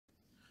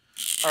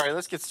All right,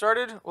 let's get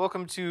started.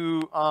 Welcome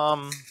to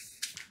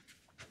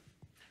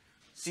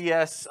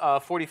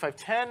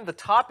CS4510. The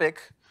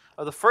topic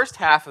of the first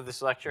half of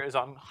this lecture is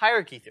on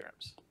hierarchy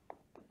theorems.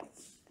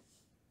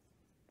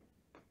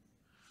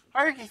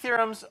 Hierarchy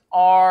theorems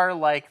are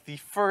like the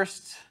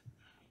first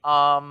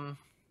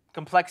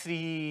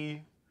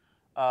complexity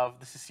of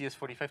this is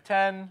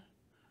CS4510.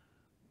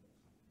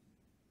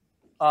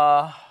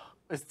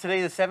 Is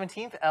today the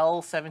 17th?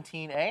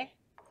 L18A?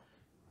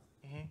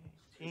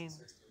 18.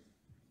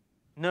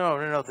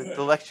 No.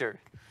 The lecture.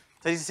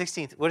 Today's the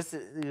 16th. What is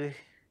the?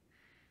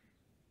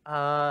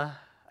 I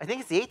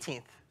think it's the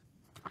 18th.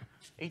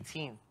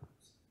 18.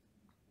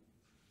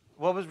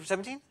 What was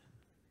 17th?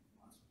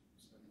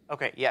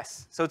 Okay,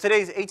 yes. So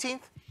today's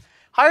 18th.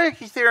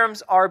 Hierarchy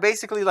theorems are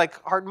basically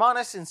like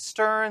Hartmanis and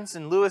Stearns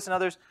and Lewis and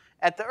others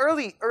at the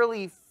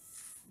early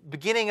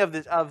beginning of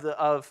the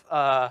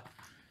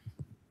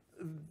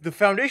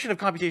foundation of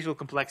computational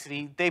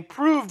complexity. They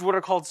proved what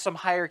are called some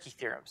hierarchy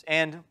theorems,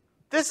 and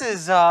this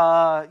is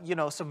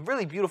some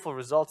really beautiful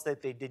results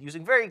that they did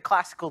using very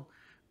classical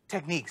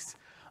techniques.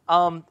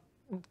 NP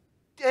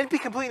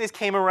completeness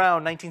came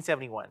around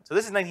 1971. So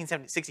this is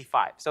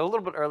 1965, so a little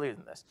bit earlier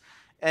than this.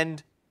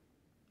 And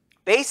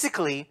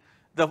basically,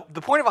 the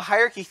point of a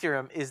hierarchy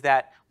theorem is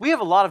that we have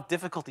a lot of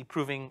difficulty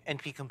proving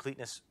NP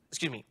completeness,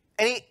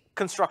 any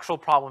constructural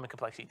problem in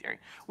complexity theory.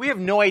 We have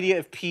no idea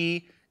if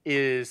P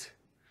is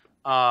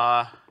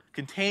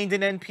contained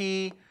in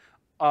NP.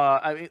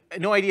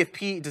 No idea if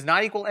P does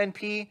not equal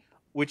NP,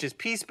 which is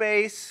P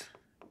space,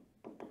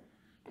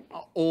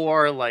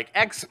 or like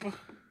exp,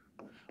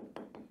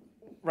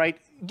 right?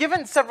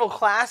 Given several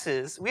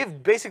classes, we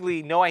have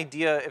basically no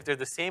idea if they're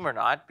the same or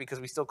not because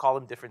we still call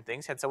them different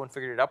things. Had someone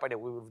figured it out by now,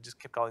 we would have just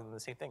kept calling them the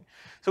same thing.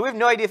 So we have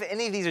no idea if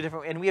any of these are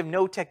different, and we have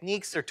no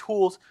techniques or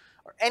tools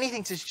or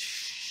anything to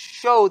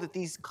show that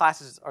these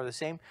classes are the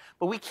same.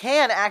 But we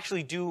can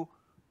actually do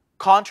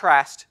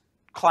contrast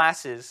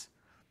classes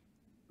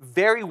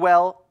very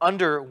well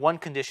under one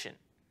condition.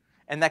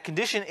 And that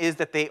condition is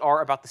that they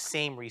are about the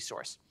same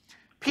resource.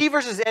 P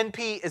versus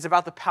NP is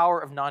about the power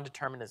of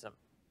non-determinism.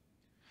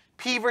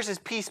 P versus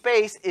P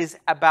space is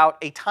about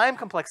a time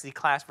complexity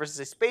class versus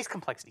a space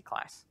complexity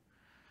class.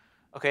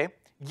 Okay?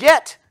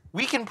 Yet,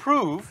 we can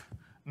prove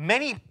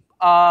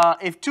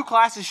if two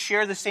classes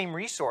share the same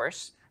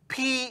resource,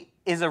 P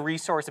is a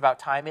resource about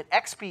time and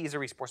XP is a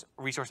resource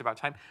about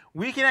time,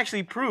 we can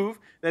actually prove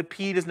that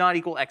P does not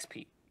equal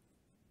XP.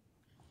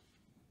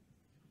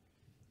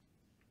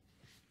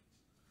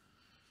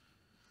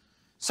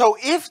 So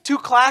if two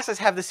classes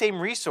have the same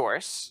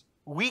resource,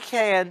 we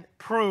can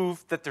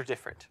prove that they're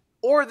different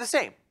or the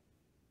same.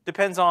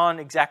 Depends on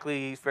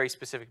exactly very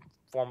specific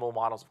formal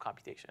models of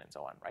computation and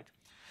so on, right?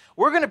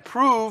 We're going to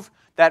prove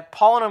that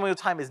polynomial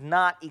time is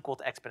not equal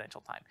to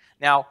exponential time.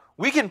 Now,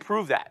 we can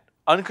prove that.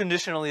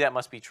 Unconditionally, that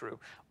must be true.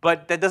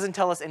 But that doesn't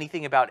tell us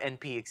anything about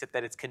NP except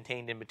that it's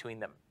contained in between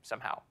them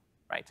somehow,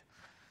 right?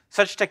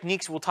 Such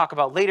techniques we'll talk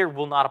about later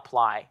will not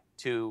apply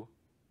to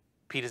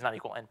P does not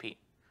equal NP.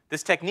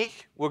 This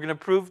technique we're going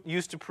to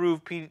use to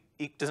prove P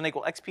doesn't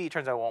equal XP. It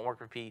turns out it won't work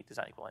for P does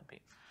not equal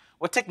NP.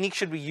 What technique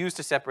should we use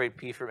to separate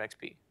P from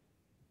XP?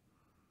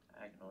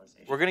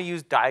 Diagonalization. We're going to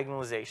use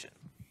diagonalization.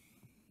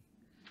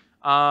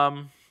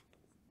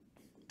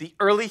 The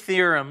early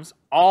theorems,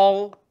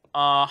 all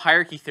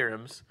hierarchy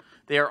theorems,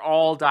 they are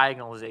all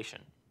diagonalization.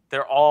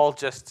 They're all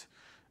just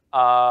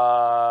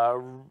a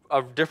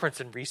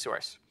difference in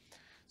resource.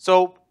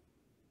 So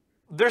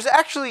there's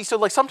actually,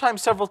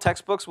 sometimes several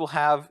textbooks will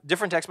have,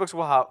 different textbooks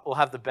will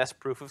have the best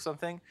proof of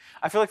something.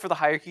 I feel like for the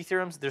hierarchy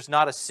theorems, there's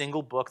not a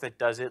single book that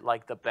does it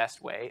like the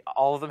best way.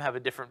 All of them have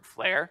a different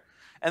flair,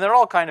 and they're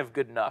all kind of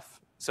good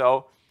enough.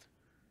 So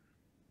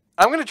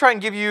I'm going to try and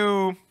give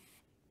you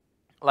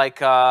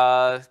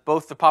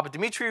both the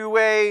Papadimitriou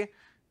way,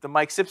 the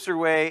Mike Sipser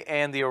way,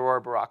 and the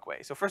Aurora Barak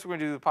way. So first we're going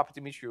to do the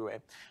Papadimitriou way.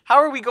 How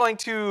are we going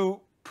to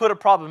put a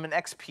problem in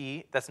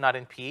XP that's not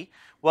in P?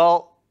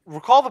 Well,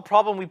 recall the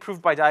problem we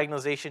proved by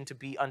diagonalization to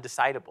be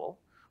undecidable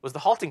was the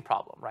halting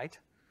problem, right?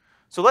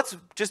 So let's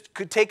just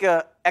take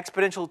an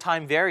exponential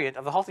time variant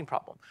of the halting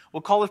problem.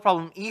 We'll call this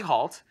problem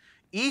E-halt.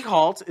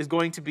 E-halt is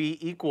going to be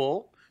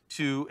equal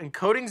to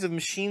encodings of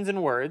machines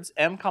and words,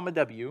 M,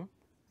 W,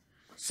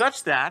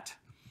 such that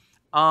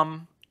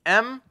M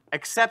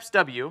accepts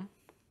W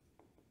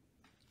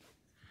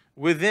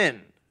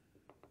within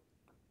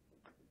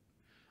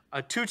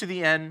 2 to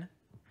the n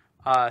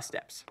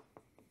steps.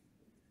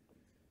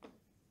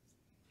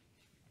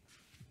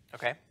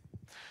 Okay,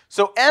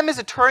 so M is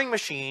a Turing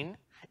machine.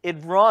 It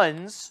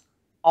runs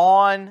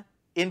on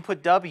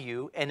input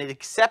W, and it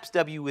accepts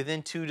W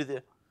within 2 to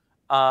the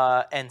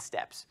n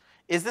steps.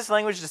 Is this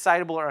language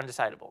decidable or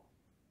undecidable?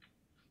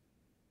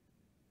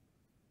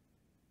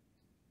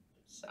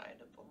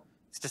 Decidable.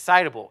 It's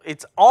decidable.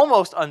 It's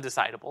almost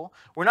undecidable.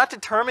 We're not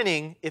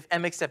determining if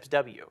M accepts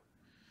W.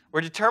 We're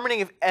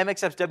determining if M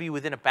accepts W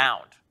within a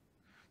bound.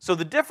 So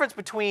the difference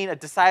between a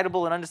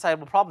decidable and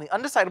undecidable problem, the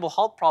undecidable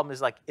halt problem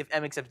is like if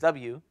M accepts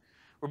W,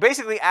 we're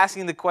basically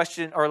asking the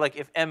question, or like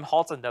if M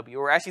halts on W,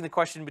 we're asking the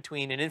question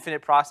between an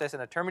infinite process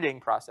and a terminating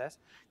process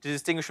to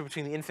distinguish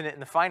between the infinite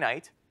and the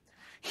finite.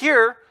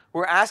 Here,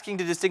 we're asking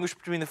to distinguish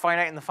between the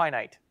finite and the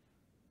finite,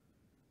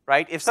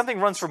 right? If something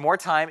runs for more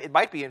time, it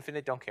might be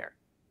infinite, don't care.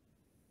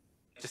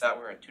 If that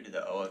were a 2 to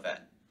the O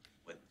event,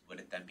 would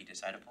it then be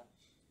decidable?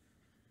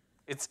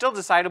 It's still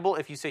decidable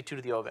if you say 2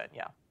 to the O event,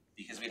 yeah.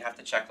 Because we'd have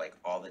to check like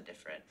all the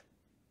different.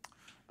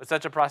 But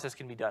such a process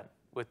can be done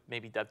with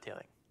maybe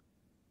dovetailing.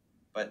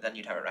 But then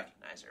you'd have a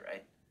recognizer,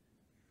 right?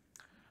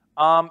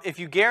 If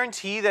you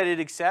guarantee that it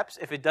accepts,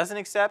 if it doesn't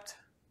accept,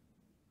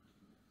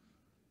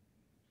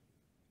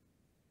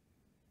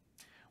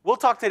 we'll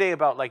talk today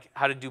about like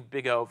how to do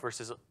big O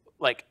versus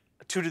like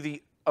 2 to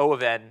the O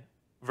of n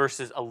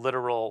versus a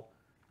literal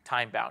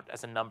time bound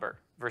as a number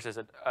versus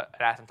an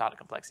asymptotic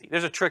complexity.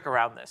 There's a trick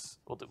around this.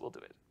 We'll do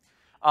it.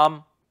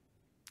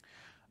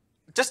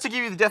 Just to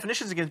give you the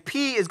definitions again,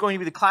 P is going to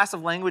be the class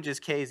of languages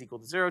k is equal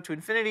to 0 to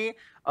infinity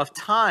of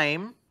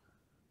time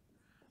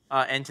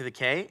n to the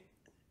k.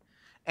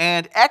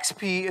 And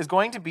XP is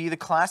going to be the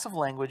class of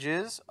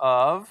languages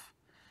of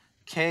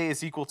k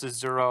is equal to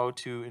 0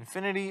 to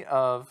infinity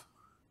of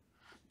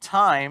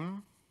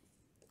time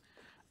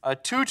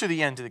 2 to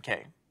the n to the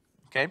k.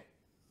 Okay?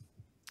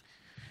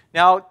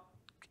 Now,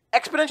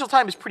 exponential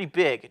time is pretty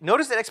big.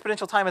 Notice that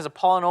exponential time is a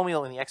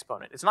polynomial in the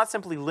exponent. It's not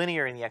simply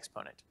linear in the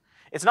exponent.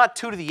 It's not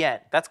 2 to the n.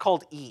 That's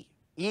called e.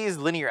 E is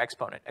linear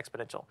exponent,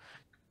 exponential.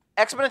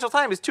 Exponential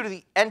time is 2 to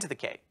the n to the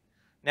k.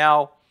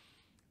 Now,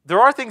 there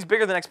are things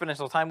bigger than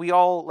exponential time. We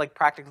all like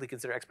practically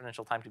consider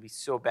exponential time to be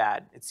so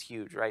bad. It's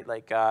huge, right?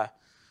 Like,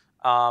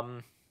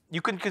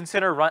 you can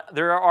consider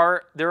there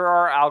are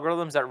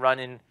algorithms that run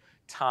in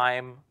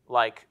time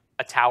like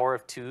a tower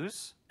of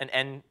 2s, an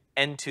n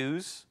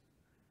 2s,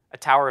 a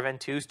tower of n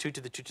 2s, 2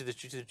 to the 2 to the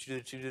 2 to the 2 to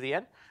the 2 to the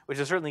n, which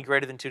is certainly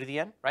greater than 2 to the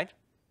n, right?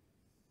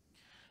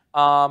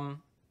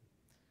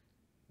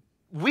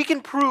 We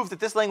can prove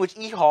that this language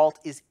ehalt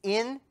is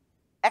in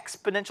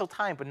exponential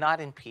time, but not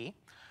in P.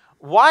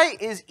 Why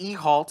is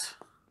ehalt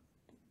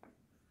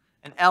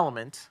an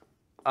element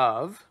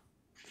of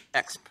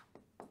exp?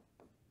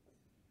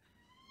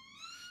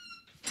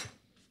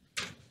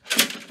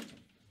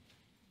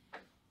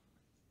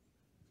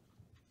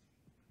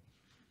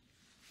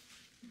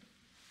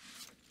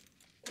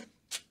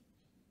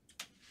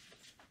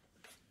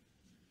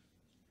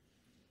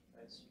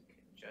 As you can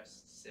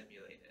just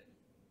simulate it.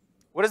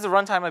 What is the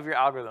runtime of your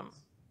algorithm?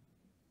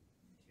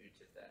 2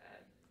 to the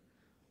n.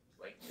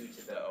 Like 2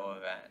 to the O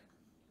of n.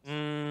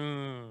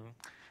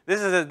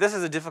 This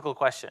is a difficult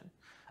question,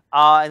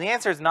 and the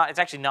answer is not. It's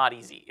actually not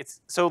easy. It's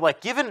so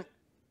like an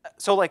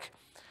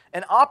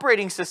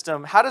operating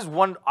system. How does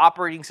one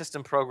operating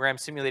system program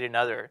simulate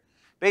another?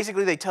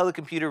 Basically, they tell the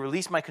computer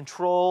release my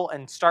control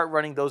and start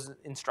running those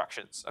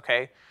instructions.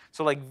 Okay,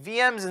 so like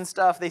VMs and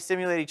stuff, they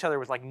simulate each other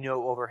with like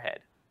no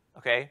overhead.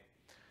 Okay,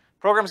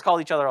 programs call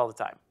each other all the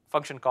time.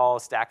 Function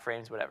calls, stack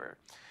frames, whatever.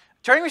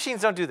 Turing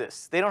machines don't do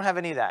this. They don't have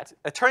any of that.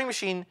 A Turing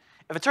machine.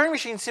 If a Turing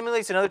machine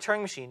simulates another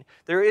Turing machine,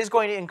 there is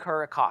going to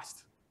incur a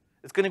cost.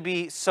 It's going to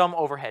be some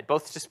overhead,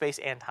 both to space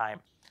and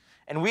time.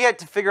 And we had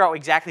to figure out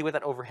exactly what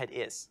that overhead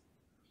is.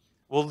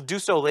 We'll do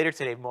so later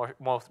today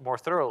more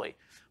thoroughly.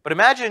 But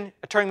imagine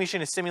a Turing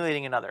machine is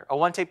simulating another. A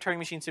one-tape Turing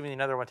machine simulating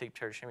another one-tape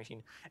Turing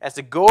machine. It has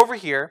to go over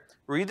here,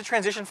 read the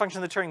transition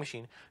function of the Turing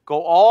machine,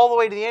 go all the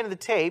way to the end of the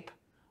tape,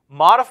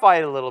 modify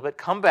it a little bit,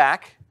 come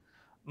back,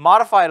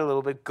 modify it a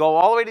little bit, go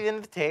all the way to the end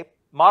of the tape,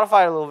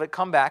 modify it a little bit,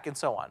 come back, and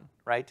so on,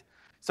 right?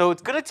 So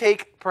it's going to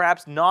take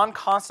perhaps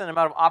non-constant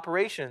amount of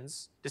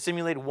operations to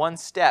simulate one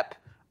step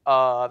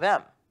of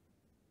M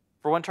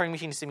for one Turing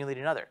machine to simulate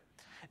another.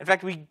 In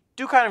fact, we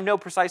do kind of know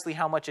precisely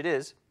how much it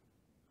is.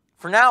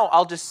 For now,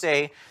 I'll just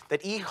say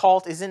that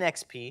ehalt is in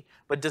XP,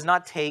 but does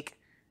not take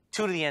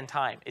 2 to the n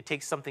time. It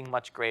takes something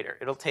much greater.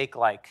 It'll take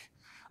like,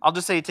 I'll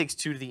just say it takes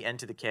 2 to the n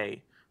to the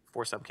k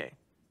for some k.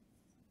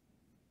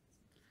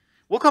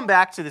 We'll come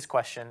back to this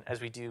question as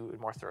we do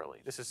it more thoroughly.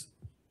 This is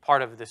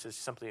part of this is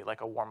simply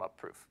like a warm-up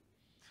proof.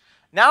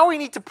 Now we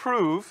need to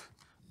prove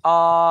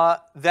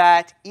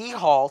that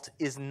ehalt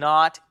is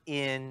not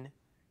in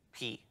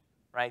P,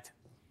 right?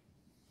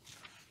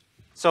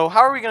 So how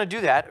are we going to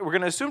do that? We're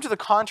going to assume to the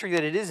contrary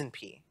that it is in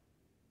P.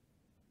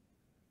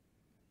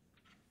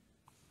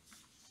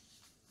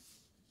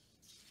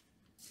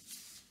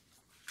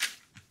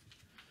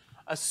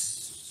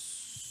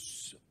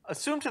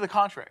 Assume to the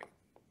contrary.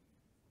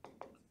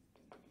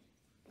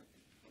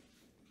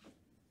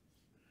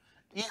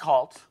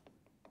 Ehalt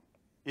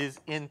is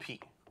in P.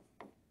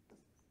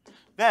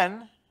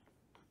 Then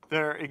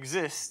there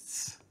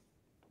exists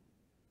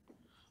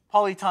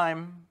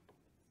polytime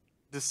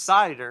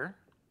decider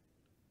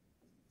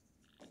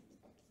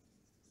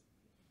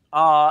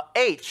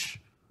H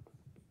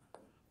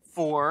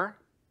for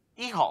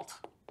ehalt,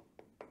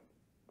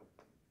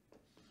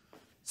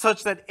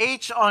 such that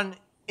H on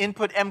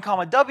input m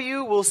comma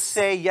w will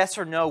say yes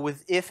or no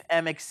with if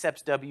m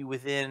accepts w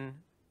within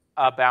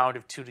a bound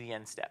of 2 to the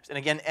n steps. And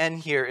again, n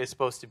here is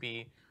supposed to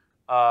be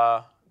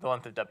the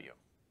length of w.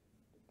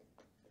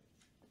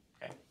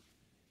 Okay.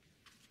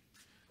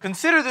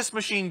 Consider this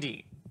machine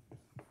D.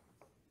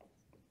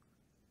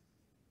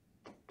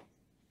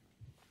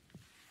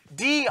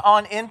 D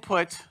on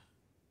input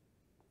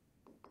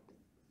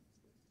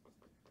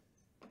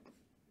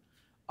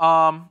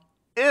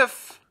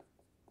if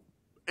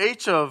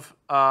h of,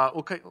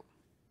 okay,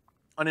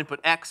 on input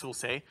x, we'll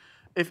say,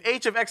 if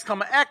h of x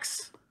comma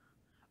x,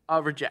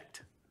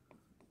 reject.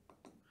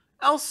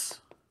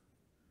 Else,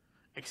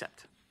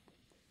 accept.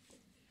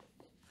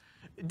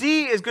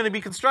 D is going to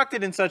be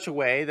constructed in such a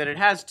way that it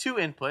has two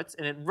inputs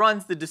and it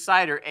runs the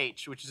decider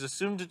h, which is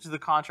assumed to the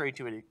contrary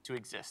to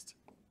exist.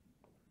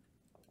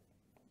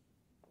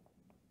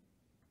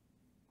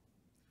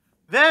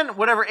 Then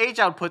whatever h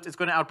outputs is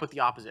going to output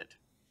the opposite.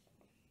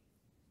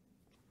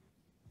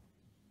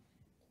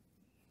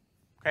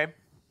 Okay?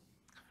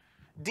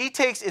 D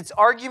takes its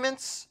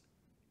arguments,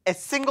 a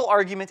single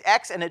argument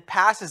x, and it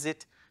passes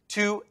it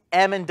to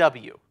m and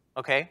w.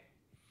 Okay?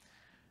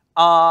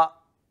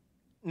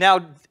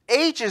 Now,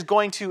 h is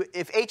going to,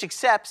 if h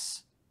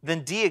accepts,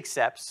 then D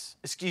accepts.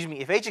 Excuse me,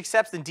 if h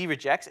accepts, then D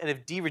rejects, and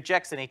if D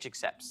rejects, then h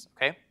accepts.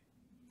 Okay?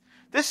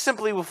 This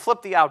simply will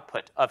flip the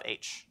output of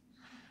h.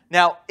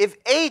 Now, if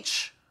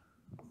h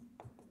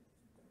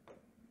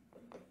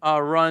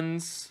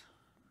runs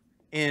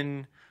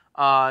in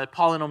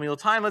polynomial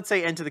time, let's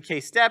say n to the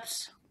k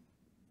steps,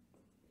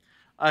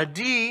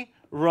 D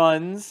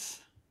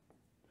runs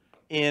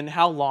in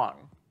how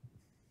long?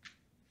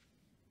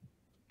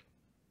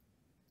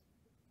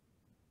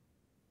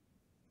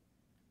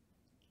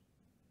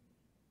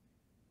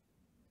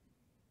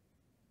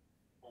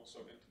 Also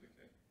n to the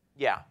k.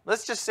 Yeah,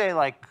 let's just say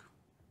like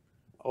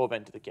O of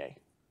n to the k.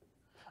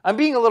 I'm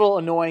being a little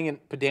annoying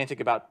and pedantic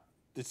about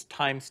this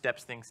time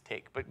steps things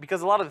take, but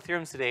because a lot of the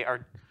theorems today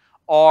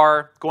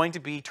are going to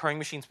be Turing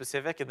machine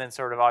specific, and then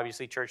sort of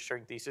obviously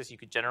Church-Turing thesis, you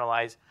could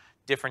generalize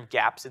different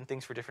gaps and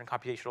things for different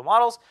computational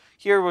models.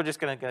 Here we're just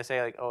gonna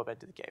say like O of n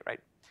to the k, right?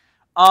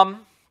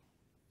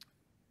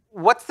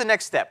 What's the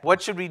next step?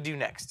 What should we do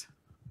next?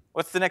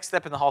 What's the next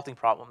step in the halting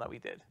problem that we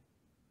did?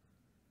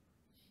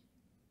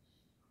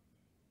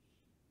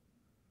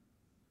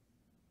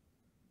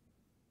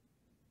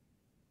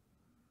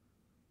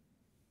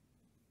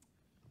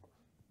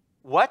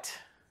 What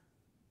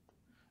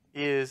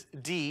is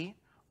D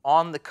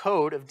on the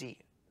code of D?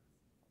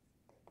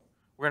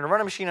 We're going to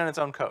run a machine on its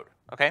own code,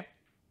 okay?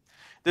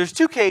 There's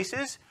two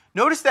cases.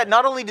 Notice that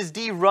not only does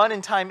D run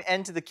in time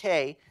n to the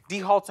k, D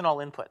halts in all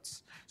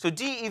inputs. So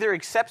D either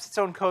accepts its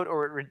own code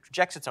or it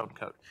rejects its own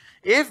code.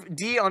 If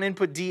D on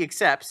input D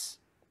accepts,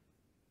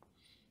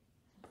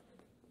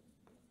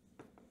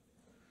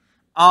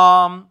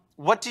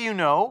 what do you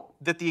know?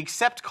 That the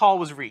accept call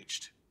was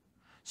reached.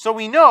 So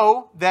we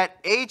know that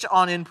h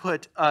on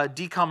input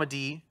D comma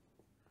D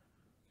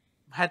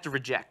had to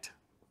reject.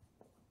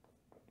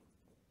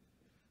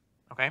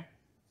 Okay?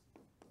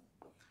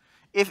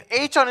 If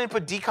h on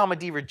input D comma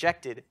D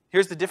rejected,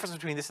 here's the difference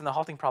between this and the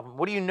halting problem.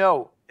 What do you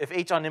know if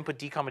h on input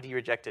D comma D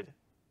rejected?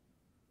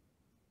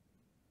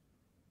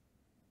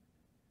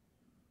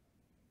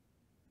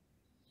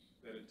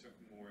 That it took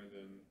more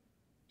than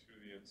 2 to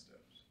the n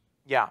steps.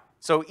 Yeah.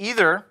 So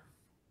either,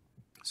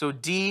 so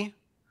D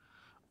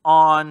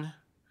on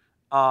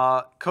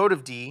code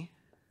of D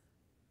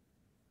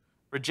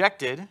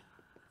rejected,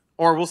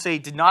 or we'll say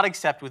did not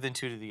accept within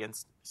 2 to the n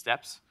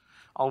steps.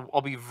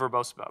 I'll be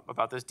verbose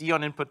about this. D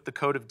on input the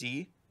code of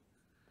D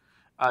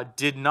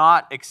did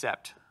not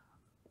accept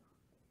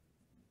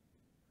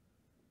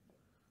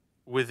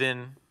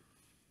within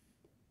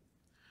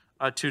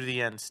 2 to the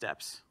n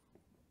steps.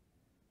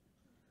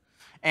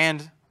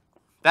 And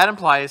that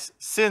implies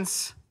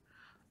since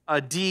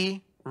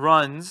D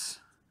runs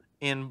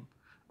in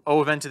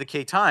O of n to the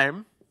k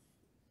time,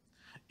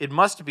 it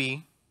must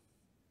be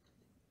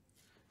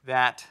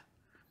that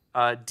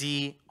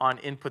D on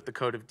input the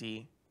code of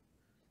D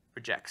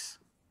rejects.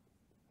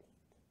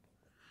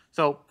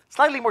 So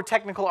slightly more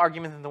technical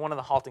argument than the one in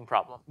the halting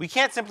problem. We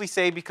can't simply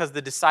say because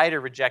the decider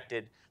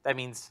rejected, that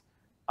means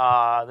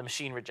the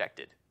machine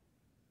rejected.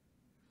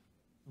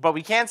 But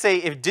we can say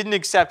if it didn't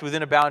accept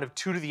within a bound of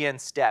 2 to the n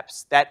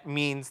steps, that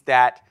means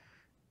that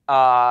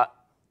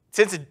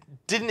since it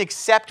didn't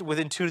accept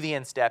within 2 to the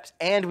n steps,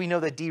 and we know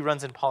that D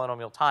runs in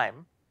polynomial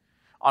time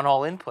on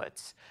all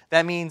inputs,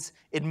 that means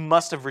it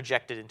must have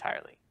rejected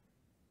entirely.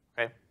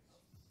 Okay?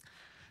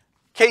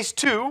 Case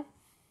 2,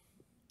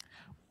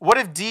 what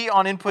if D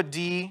on input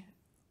D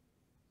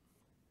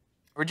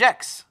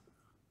rejects?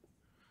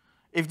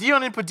 If D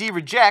on input D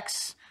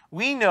rejects,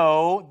 we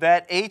know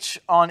that H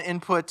on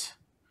input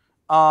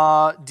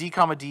D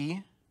comma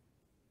D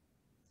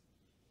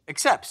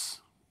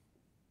accepts.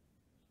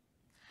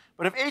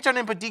 But if H on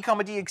input D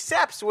comma D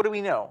accepts, what do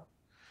we know?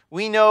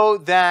 We know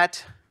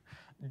that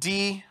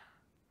D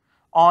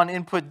on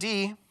input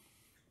D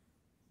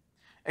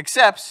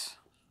accepts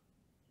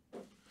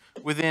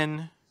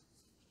within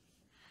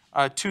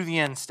 2 to the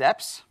n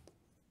steps.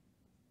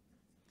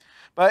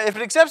 But if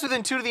it accepts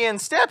within 2 to the n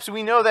steps,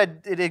 we know that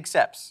it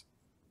accepts.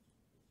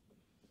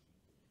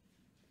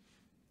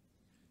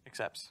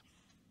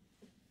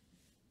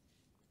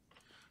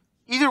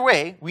 Either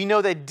way, we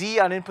know that D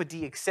on input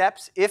D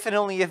accepts if and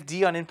only if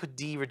D on input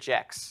D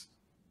rejects.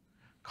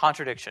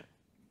 Contradiction.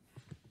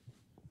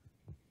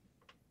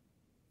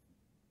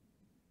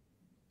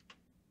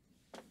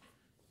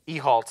 E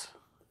halt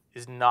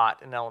is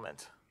not an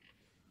element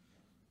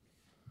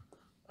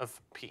of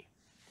P.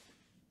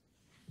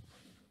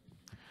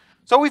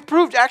 So we've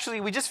proved, actually,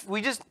 we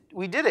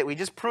did it. We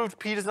just proved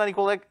P does not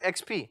equal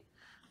XP.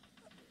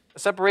 A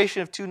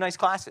separation of two nice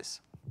classes.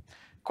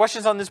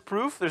 Questions on this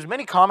proof? There's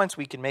many comments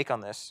we can make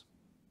on this.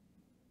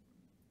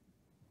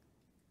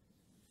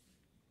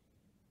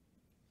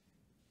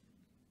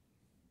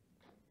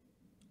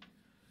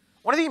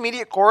 One of the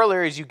immediate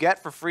corollaries you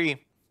get for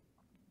free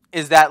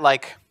is that,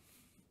 like,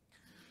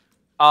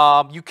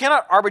 you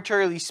cannot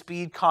arbitrarily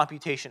speed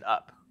computation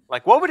up.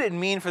 Like, what would it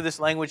mean for this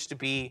language to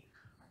be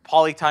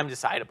polytime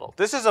decidable?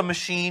 This is a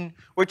machine.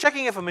 We're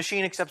checking if a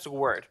machine accepts a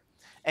word.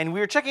 And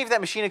we're checking if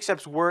that machine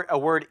accepts a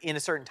word in a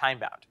certain time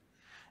bound.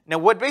 Now,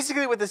 what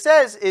this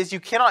says is you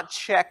cannot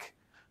check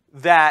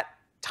that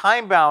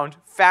time bound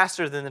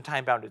faster than the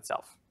time bound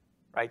itself,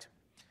 right?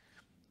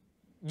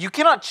 You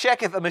cannot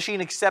check if a machine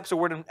accepts a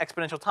word in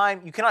exponential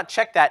time. You cannot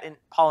check that in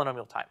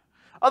polynomial time.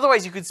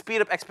 Otherwise, you could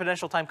speed up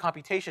exponential time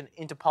computation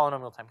into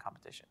polynomial time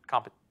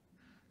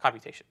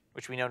computation,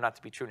 which we know not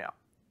to be true now,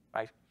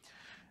 right?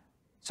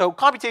 So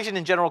computation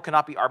in general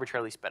cannot be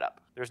arbitrarily sped up.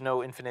 There's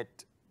no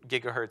infinite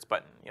gigahertz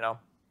button, you know.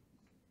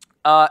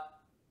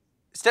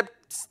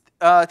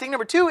 Thing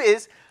number 2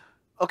 is,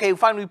 okay,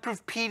 fine, we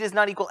proved P does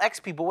not equal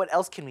XP, but what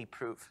else can we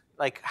prove?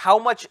 Like, how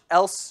much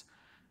else,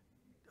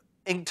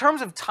 in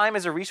terms of time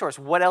as a resource,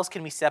 what else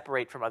can we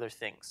separate from other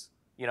things?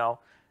 You know,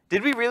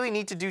 did we really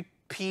need to do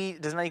P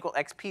does not equal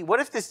XP? What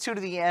if this 2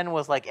 to the n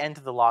was like n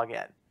to the log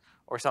n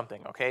or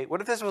something, okay?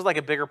 What if this was like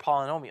a bigger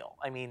polynomial?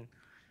 I mean,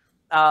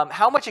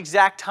 how much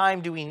exact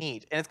time do we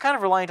need? And it's kind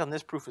of reliant on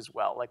this proof as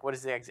well. Like, what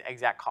is the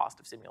exact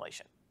cost of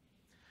simulation?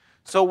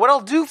 So what I'll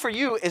do for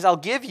you is I'll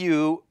give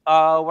you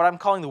what I'm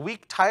calling the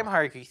weak time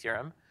hierarchy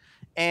theorem.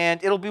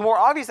 And it'll be more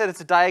obvious that it's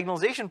a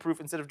diagonalization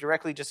proof instead of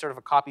directly just sort of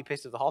a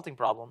copy-paste of the halting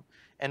problem.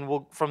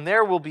 And from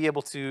there, we'll be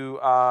able to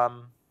sort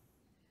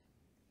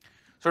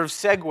of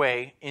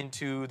segue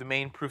into the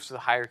main proofs of the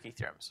hierarchy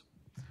theorems.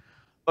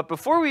 But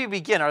before we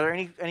begin, are there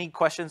any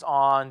questions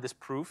on this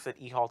proof that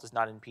E halt is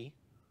not in P?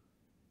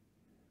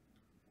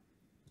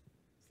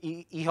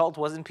 E halt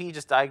was in P,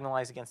 just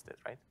diagonalize against it,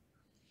 right?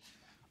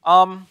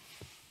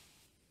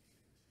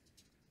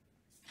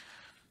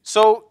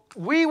 So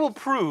we will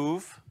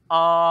prove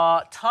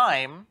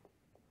time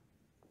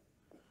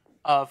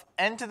of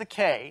n to the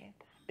k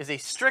is a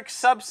strict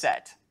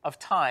subset of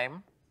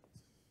time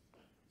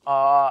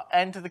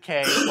n to the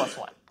k plus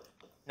 1.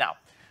 Now,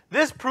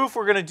 this proof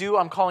we're going to do,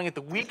 I'm calling it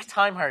the weak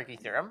time hierarchy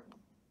theorem.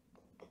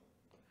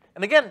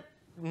 And again,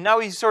 now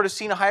we've sort of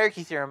seen a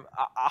hierarchy theorem.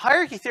 A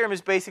hierarchy theorem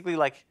is basically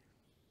like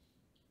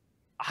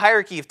a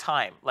hierarchy of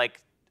time,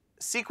 like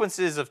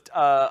sequences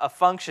of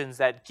functions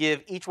that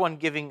give each one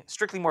giving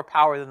strictly more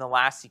power than the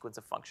last sequence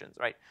of functions,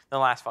 right? Than the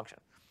last function.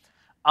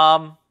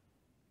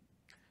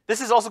 This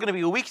is also going to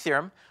be a weak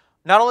theorem.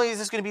 Not only is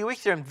this going to be a weak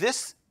theorem,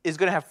 this is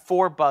going to have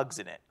 4 bugs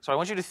in it. So I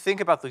want you to think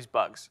about these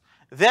bugs.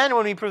 Then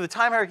when we prove the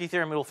time hierarchy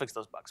theorem, it will fix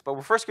those bugs. But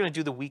we're first going to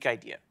do the weak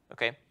idea,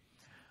 okay?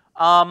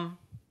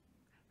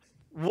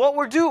 What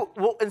we'll do,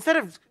 instead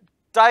of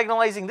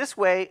diagonalizing this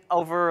way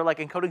over like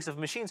encodings of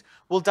machines,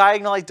 we'll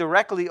diagonalize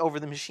directly over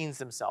the machines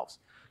themselves.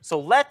 So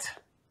let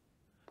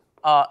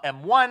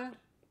M1,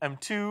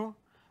 M2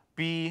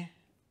 be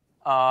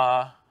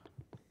an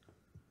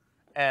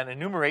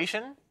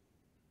enumeration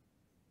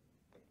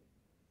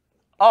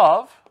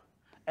of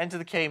n to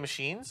the k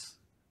machines.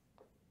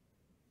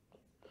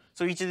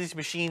 So each of these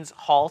machines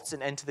halts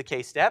in n to the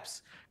k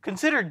steps.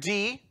 Consider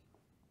D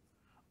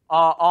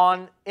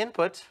on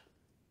input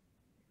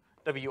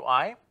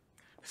Wi.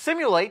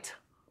 Simulate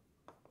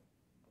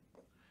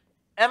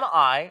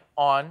Mi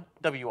on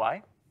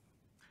Wi.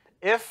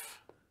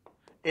 If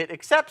it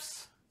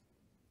accepts,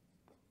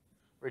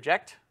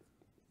 reject.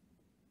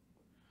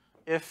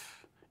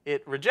 If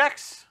it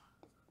rejects,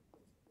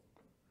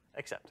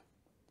 accept.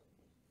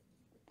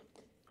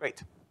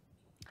 Great.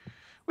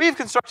 We have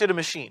constructed a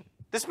machine.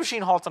 This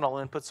machine halts on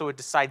all inputs, so it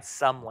decides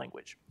some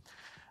language.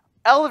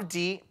 L of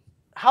D,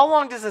 how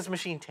long does this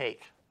machine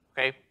take?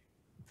 Okay.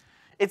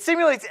 It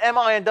simulates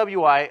Mi and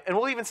Wi, and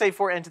we'll even say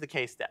for n to the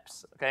k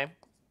steps. Okay.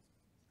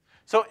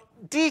 So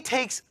D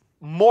takes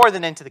more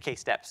than n to the k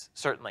steps,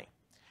 certainly.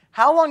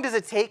 How long does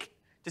it take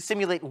to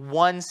simulate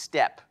one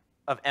step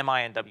of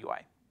Mi and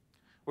Wi?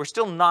 We're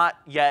still not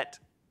yet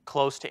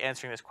close to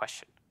answering this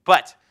question,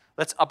 but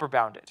let's upper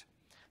bound it.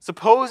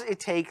 Suppose it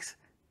takes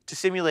to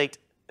simulate,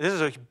 this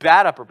is a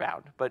bad upper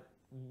bound, but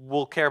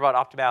we'll care about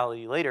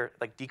optimality later,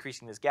 like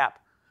decreasing this gap.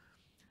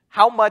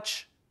 How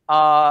much,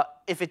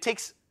 if it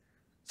takes,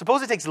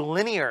 suppose it takes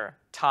linear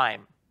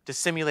time to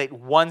simulate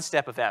one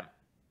step of M.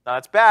 Now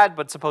that's bad,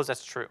 but suppose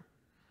that's true.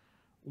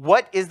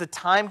 What is the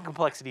time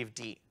complexity of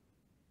D?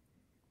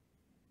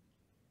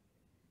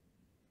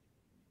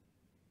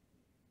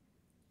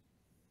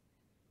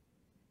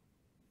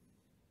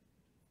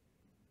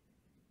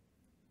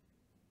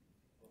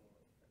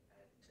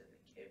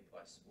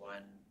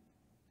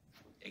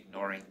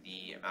 ignoring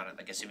the amount of,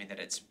 like, assuming that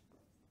it's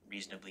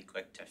reasonably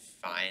quick to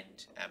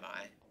find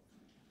MI.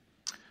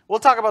 We'll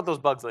talk about those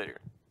bugs later.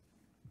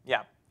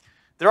 Yeah.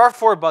 There are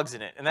 4 bugs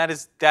in it, and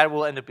that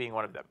will end up being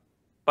one of them.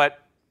 But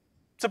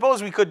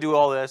suppose we could do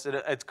all this,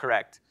 it's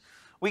correct.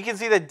 We can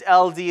see that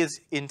LD is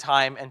in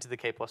time n to the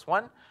k plus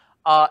 1.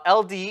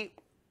 LD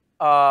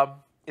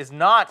is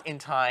not in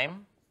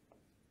time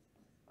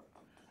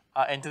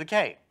n to the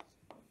k.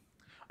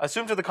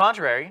 Assume to the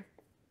contrary,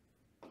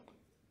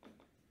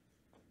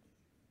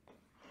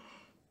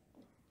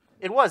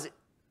 it was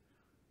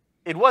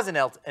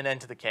an n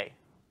to the k.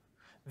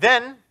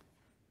 Then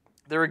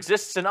there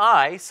exists an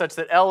I such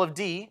that L of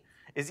D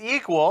is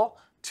equal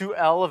to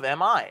L of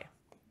Mi.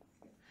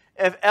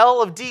 If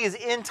L of D is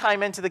in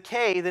time n to the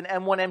k, then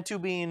M1,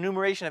 M2 being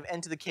enumeration of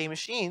n to the k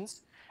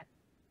machines,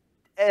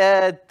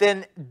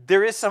 then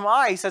there is some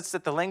I such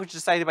that the language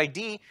decided by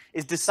D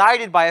is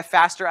decided by a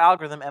faster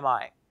algorithm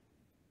Mi.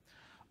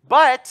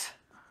 But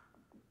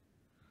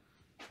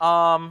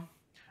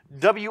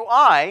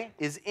Wi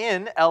is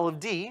in L of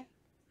D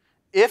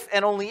if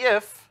and only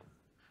if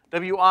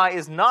Wi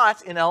is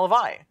not in L of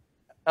Mi.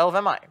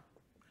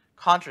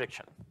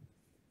 Contradiction.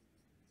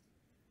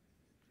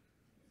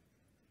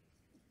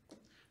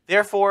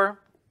 Therefore,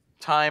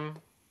 time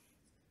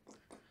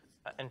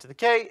n to the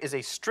k is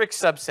a strict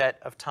subset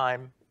of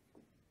time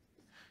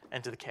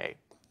n to the k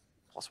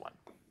plus 1.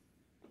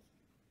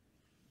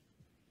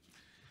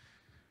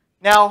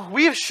 Now,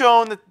 we have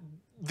shown that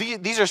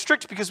these are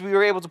strict because we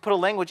were able to put a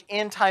language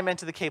in time n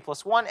to the k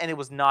plus 1, and it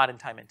was not in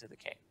time n to the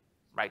k,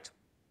 right?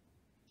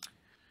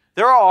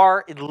 There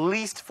are at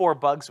least 4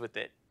 bugs with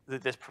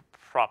this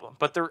problem,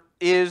 but there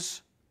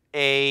is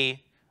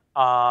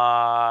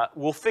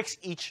we'll fix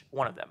each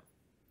one of them,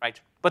 right?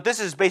 But this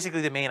is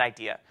basically the main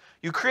idea.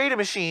 You create a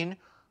machine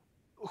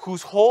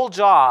whose whole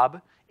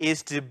job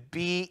is to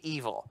be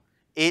evil.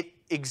 It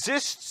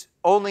exists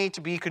only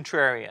to be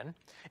contrarian.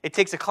 It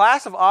takes a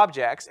class of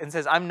objects and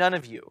says, I'm none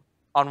of you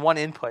on one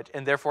input,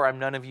 and therefore I'm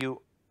none of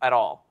you at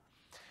all.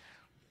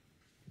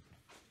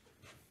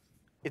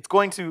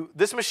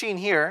 This machine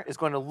here is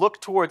going to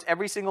look towards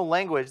every single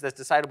language that's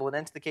decidable in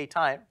n to the k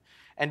time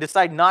and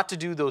decide not to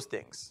do those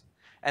things.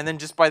 And then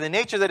just by the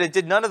nature that it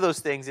did none of those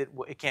things, it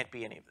can't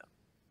be any of them.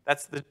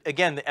 That's,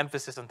 again, the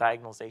emphasis on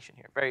diagonalization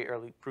here, very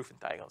early proof in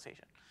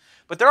diagonalization.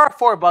 But there are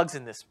 4 bugs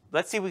in this.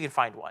 Let's see if we can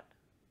find one.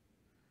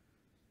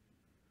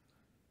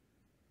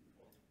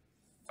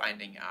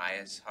 Finding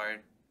I is hard.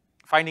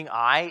 Finding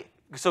I?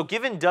 So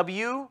given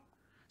W,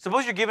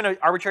 suppose you're given an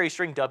arbitrary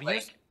string W.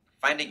 Like,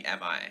 finding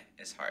MI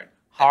is hard.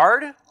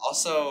 Hard? And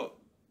also,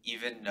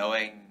 even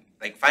knowing,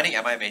 like, finding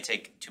MI may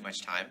take too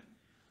much time.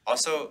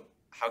 Also,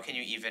 how can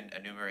you even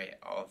enumerate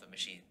all of the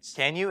machines?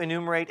 Can you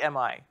enumerate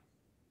MI?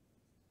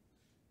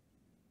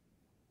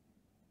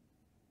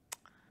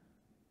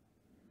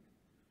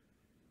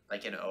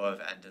 Like in O of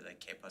n to the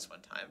k plus 1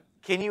 time.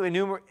 Can you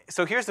enumerate?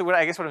 So here's what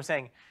I'm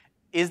saying.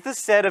 Is the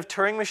set of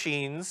Turing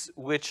machines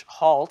which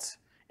halt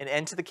in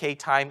n to the k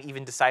time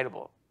even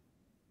decidable?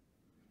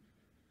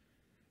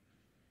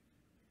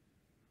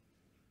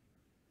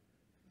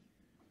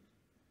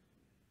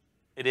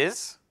 It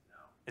is? No.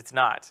 It's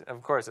not.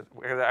 Of course.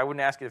 I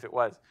wouldn't ask it if it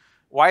was.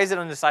 Why is it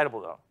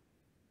undecidable, though?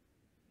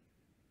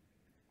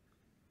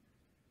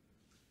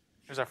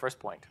 Here's our first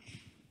point.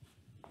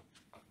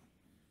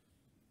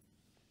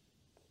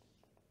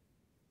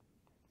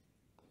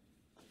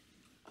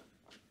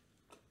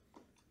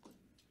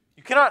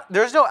 You cannot.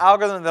 There's no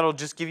algorithm that'll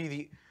just give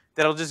you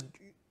that'll just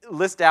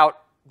list out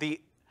the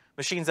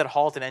machines that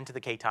halt in n to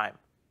the k time.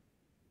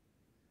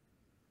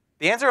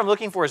 The answer I'm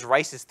looking for is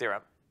Rice's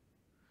theorem.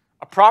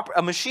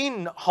 A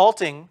machine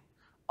halting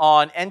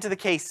on n to the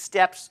k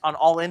steps on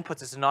all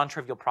inputs is a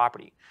non-trivial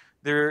property.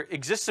 There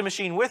exists a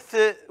machine with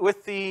this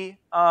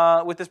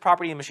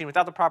property and a machine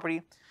without the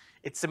property.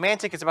 It's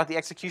semantic. It's about the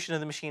execution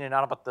of the machine and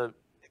not about the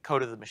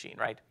code of the machine,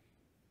 right?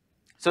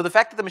 So the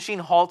fact that the machine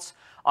halts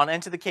on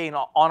n to the k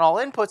on all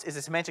inputs is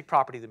a semantic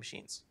property of the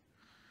machines.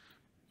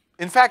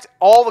 In fact,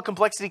 all the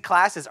complexity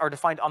classes are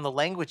defined on the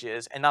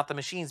languages and not the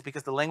machines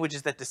because the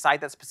languages that decide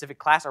that specific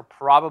class are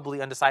probably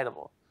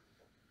undecidable.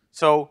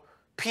 So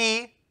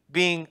P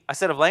being a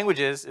set of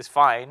languages is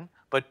fine,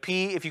 but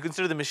P, if you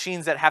consider the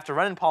machines that have to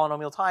run in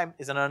polynomial time,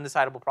 is an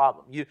undecidable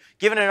problem.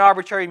 Given an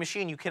arbitrary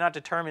machine, you cannot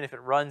determine if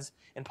it runs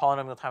in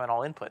polynomial time on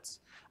all inputs.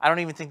 I don't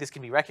even think this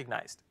can be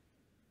recognized.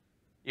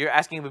 You're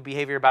asking about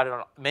behavior about it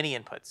on many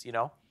inputs, you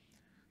know?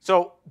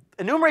 So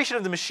enumeration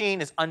of the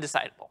machine is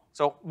undecidable.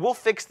 So we'll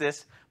fix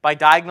this by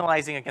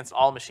diagonalizing against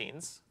all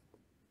machines.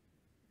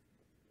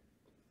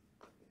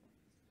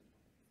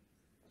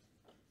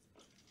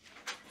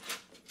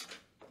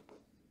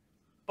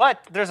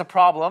 But there's a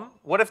problem.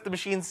 What if the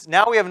machines,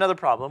 now we have another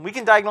problem. We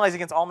can diagonalize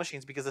against all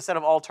machines because the set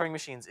of all Turing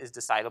machines is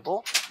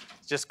decidable.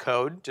 It's just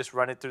code. Just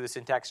run it through the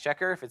syntax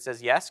checker. If it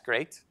says yes,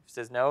 great. If it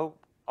says no,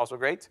 also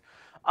great.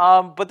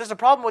 But there's a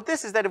problem with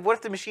this is that what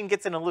if the machine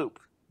gets in a loop?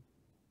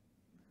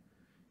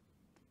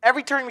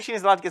 Every Turing machine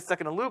is allowed to get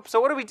stuck in a loop.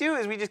 So what we do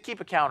is we just keep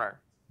a counter.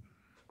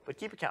 But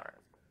keep a counter.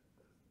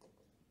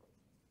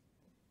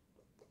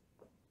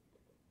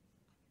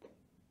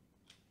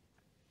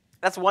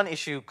 That's one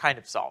issue kind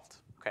of solved.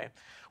 Okay.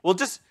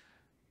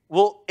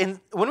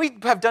 When we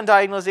have done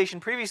diagonalization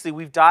previously,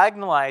 we've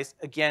diagonalized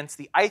against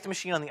the ith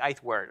machine on the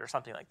ith word or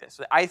something like this.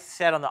 So the ith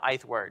set on the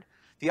ith word,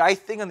 the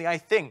ith thing on the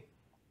ith thing.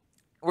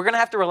 We're going to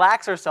have to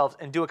relax ourselves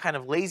and do a kind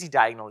of lazy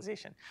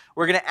diagonalization.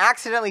 We're going to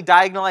accidentally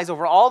diagonalize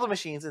over all the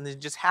machines and then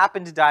just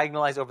happen to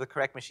diagonalize over the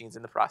correct machines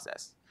in the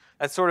process.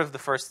 That's sort of the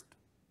first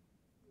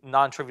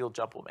non-trivial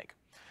jump we'll make.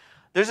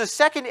 There's a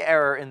second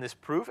error in this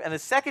proof, and the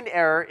second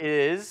error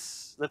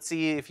is, let's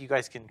see if you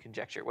guys can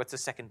conjecture. What's the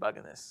second bug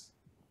in this?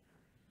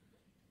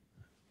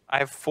 I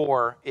have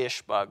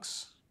 4-ish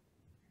bugs.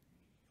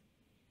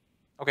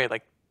 Okay,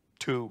 like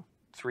 2,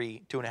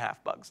 3, 2.5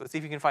 bugs. Let's see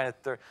if you can find a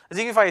third. Let's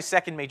see if you can find a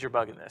second major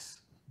bug in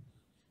this.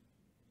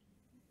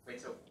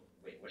 Wait,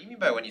 what do you mean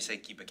by when you say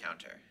keep a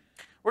counter?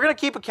 We're going to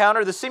keep a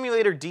counter. The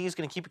simulator D is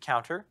going to keep a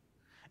counter,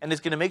 and it's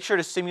going to make sure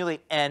to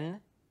simulate n.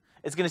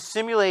 It's going to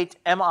simulate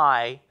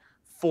mi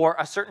for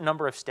a certain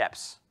number of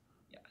steps.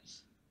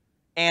 Yes.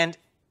 And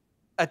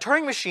a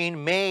Turing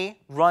machine may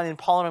run in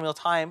polynomial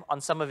time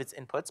on some of its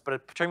inputs, but a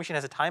Turing machine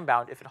has a time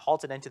bound if it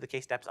halts at n to the k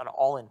steps on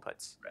all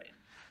inputs. Right.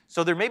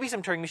 So there may be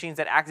some Turing machines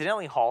that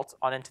accidentally halt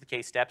on n to the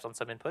k steps on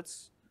some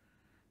inputs.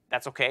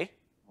 That's okay,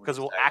 because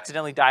we'll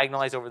accidentally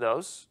diagonalize over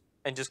those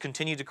and just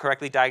continue to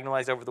correctly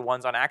diagonalize over the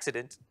ones on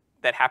accident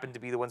that happen to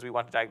be the ones we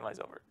want to diagonalize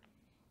over.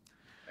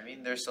 I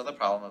mean, there's still the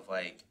problem of,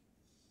 like,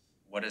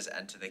 what does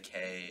n to the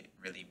k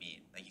really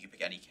mean? Like, you can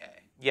pick any k.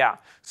 Yeah.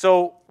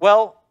 So,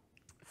 well,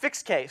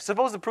 fixed k.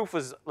 Suppose the proof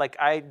was, like,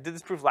 I did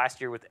this proof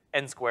last year with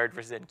n squared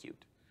versus n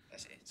cubed. I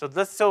see. So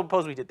let's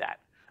suppose we did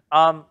that.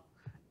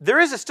 There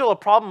is still a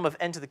problem of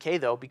n to the k,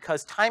 though,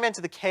 because time n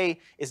to the k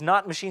is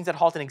not machines that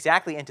halt in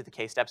exactly n to the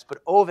k steps,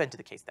 but O of n to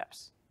the k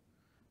steps,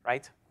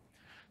 right?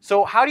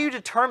 So how do you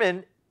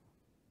determine,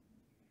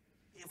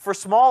 for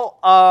small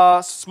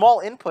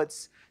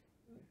inputs,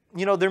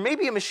 you know, there may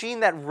be a machine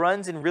that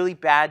runs in really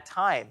bad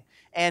time,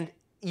 and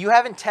you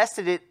haven't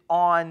tested it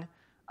on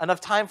enough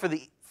time for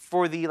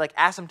the like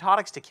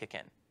asymptotics to kick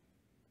in.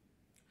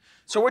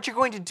 So what you're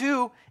going to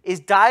do is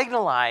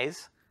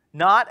diagonalize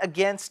not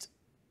against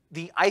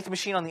the ith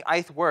machine on the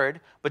ith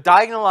word, but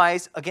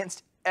diagonalize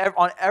against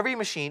on every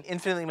machine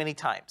infinitely many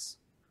times.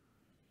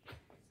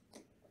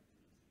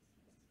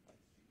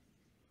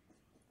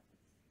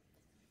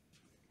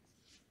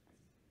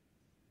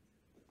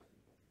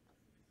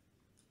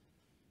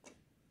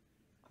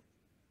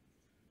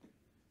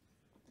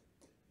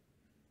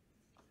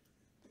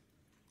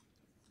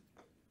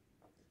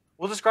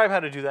 We'll describe how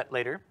to do that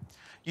later.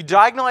 You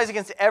diagonalize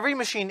against every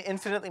machine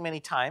infinitely many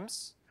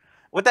times.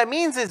 What that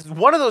means is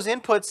one of those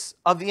inputs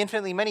of the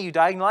infinitely many you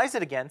diagonalize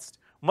it against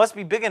must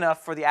be big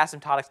enough for the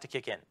asymptotics to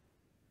kick in.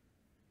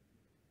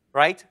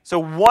 Right? So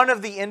one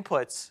of the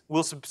inputs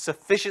will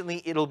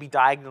it'll be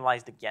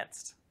diagonalized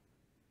against.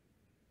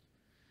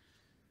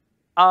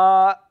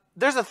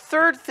 There's a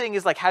third thing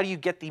is like, how do you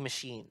get the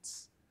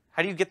machines?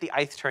 How do you get the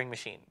ith Turing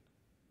machine?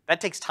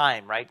 That takes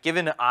time, right?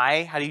 Given an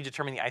I, how do you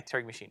determine the ith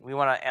Turing machine? We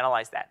want to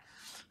analyze that.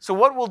 So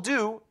what we'll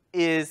do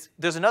is,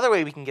 there's another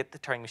way we can get the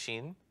Turing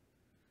machine,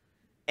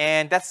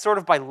 and that's sort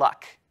of by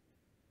luck.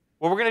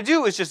 What we're going to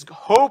do is just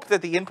hope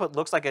that the input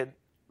looks like a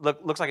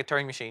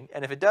Turing machine,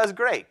 and if it does,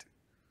 great.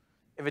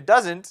 If it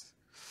doesn't,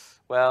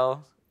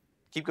 well,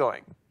 keep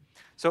going.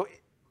 So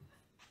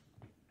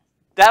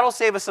that'll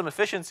save us some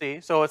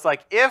efficiency. So it's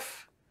like,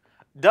 if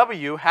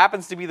W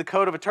happens to be the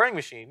code of a Turing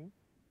machine,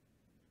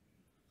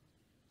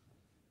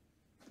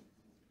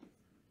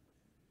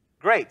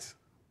 great.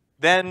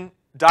 Then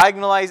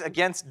diagonalize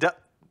against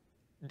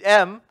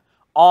M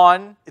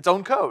on its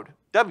own code,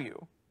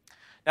 W.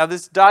 Now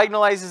this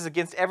diagonalizes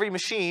against every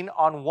machine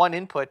on one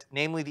input,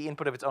 namely the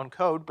input of its own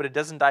code, but it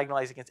doesn't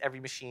diagonalize against every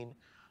machine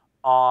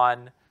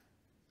on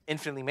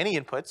infinitely many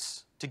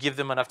inputs to give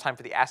them enough time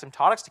for the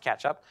asymptotics to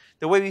catch up.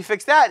 The way we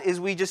fix that is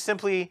we just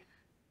simply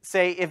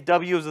say if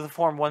W is of the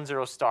form 1,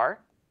 0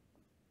 star,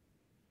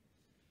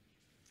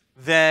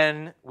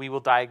 then we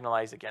will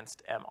diagonalize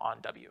against M on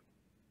W.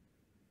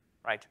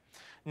 Right?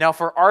 Now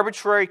for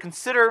arbitrary,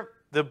 consider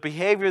the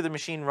behavior of the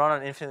machine run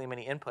on infinitely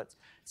many inputs.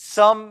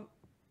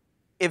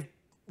 If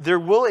there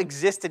will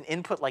exist an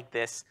input like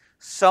this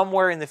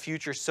somewhere in the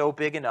future so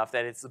big enough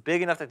that it's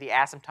big enough that the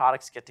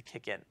asymptotics get to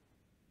kick in.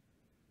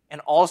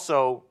 And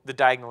also the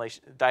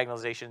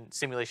diagonalization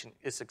simulation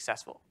is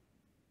successful.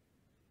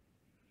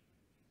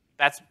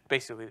 That's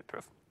basically the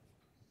proof.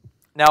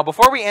 Now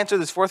before we answer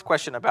this fourth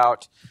question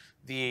about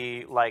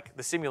the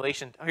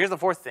simulation, here's the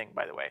fourth thing,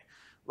 by the way.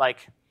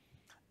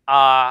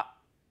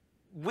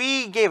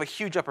 We gave a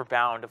huge upper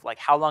bound of like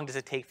how long does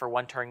it take for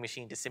one Turing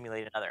machine to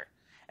simulate another.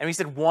 And we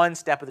said one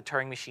step of the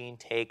Turing machine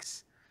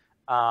takes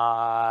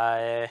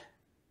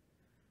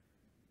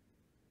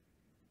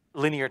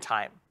linear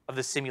time of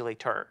the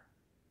simulator.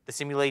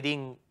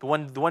 The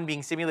one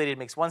being simulated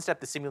makes one step,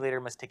 the simulator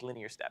must take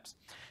linear steps.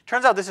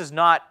 Turns out this is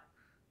not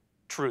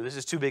true. This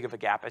is too big of a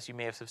gap, as you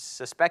may have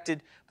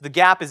suspected. But the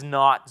gap is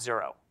not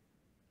 0.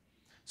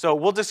 So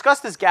we'll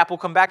discuss this gap. We'll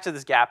come back to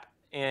this gap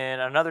in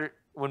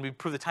when we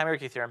prove the time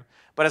hierarchy theorem.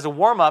 But as a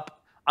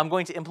warm-up, I'm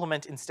going to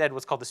implement instead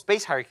what's called the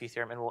space hierarchy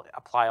theorem, and we'll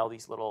apply all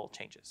these little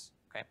changes.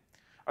 Okay.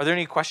 Are there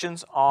any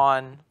questions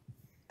on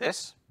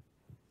this?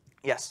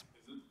 Yes.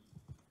 Is it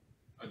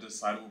a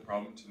decidable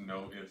problem to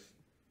know if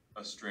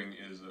a string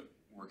is a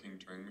working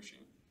Turing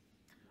machine?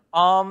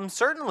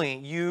 Certainly.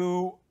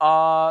 You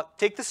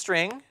take the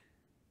string.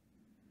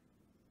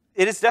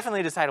 It is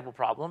definitely a decidable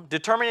problem.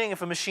 Determining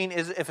if a string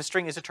is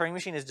a Turing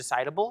machine is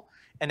decidable.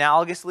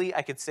 Analogously,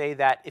 I could say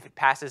that if it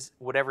passes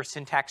whatever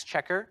syntax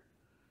checker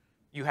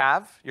you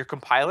have, your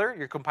compiler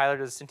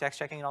does syntax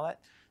checking and all that,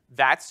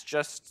 that's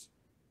just,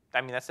 I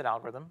mean, that's an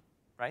algorithm,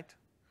 right?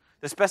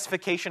 The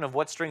specification of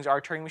what strings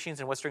are Turing machines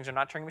and what strings are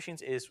not Turing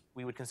machines is,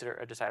 we would consider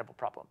a decidable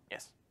problem,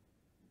 yes.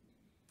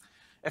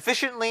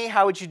 Efficiently,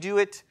 how would you do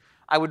it?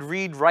 I would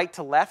read right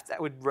to left. I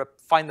would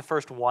find the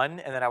first one,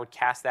 and then I would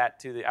pass that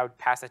to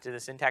the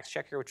syntax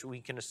checker, which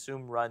we can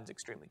assume runs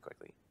extremely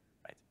quickly,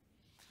 right?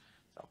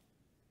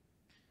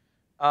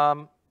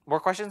 So, more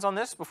questions on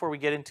this before we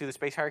get into the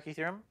space hierarchy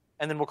theorem,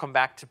 and then we'll come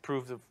back to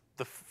prove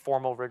the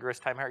formal rigorous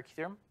time hierarchy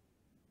theorem.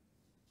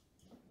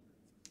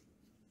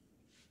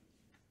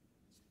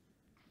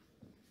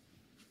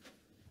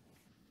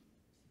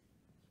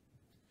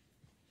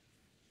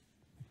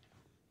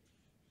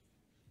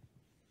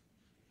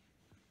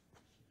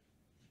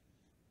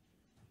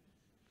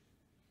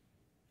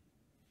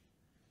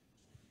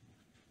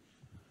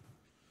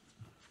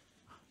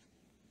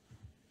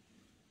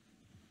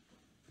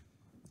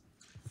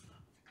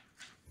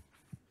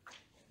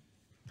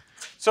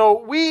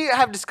 So we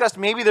have discussed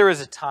maybe there is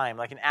a time,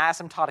 like an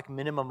asymptotic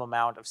minimum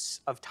amount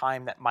of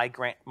time that might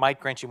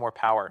grant you more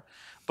power.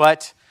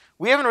 But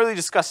we haven't really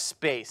discussed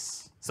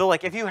space. So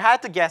like if you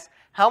had to guess,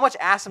 how much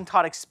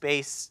asymptotic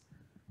space,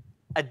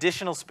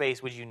 additional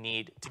space would you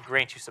need to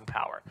grant you some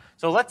power?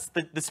 So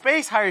the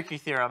space hierarchy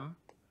theorem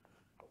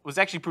was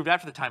actually proved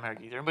after the time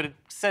hierarchy theorem, but it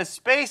says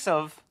space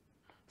of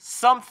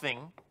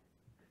something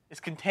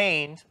is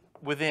contained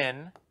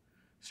within,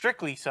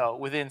 strictly so,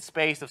 within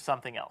space of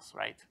something else,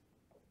 right?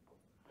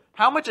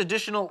 How much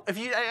additional,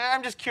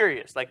 I'm just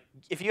curious, like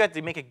if you had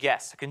to make a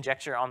guess, a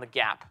conjecture on the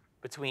gap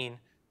between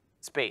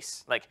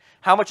space, like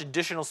how much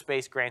additional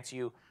space grants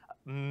you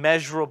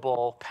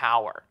measurable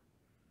power?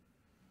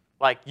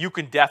 Like you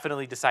can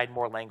definitely decide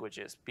more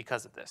languages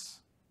because of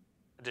this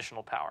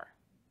additional power.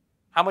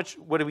 How much,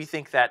 what do we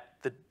think that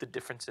the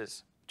difference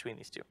is between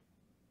these two?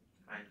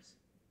 Times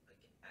like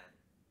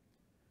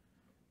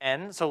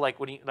n. N, so like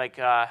what do you, like,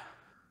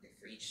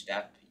 For each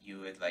step,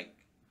 you would like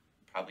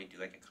probably do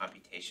like a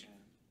computation.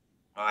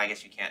 Well, I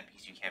guess you can't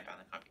because you can't bound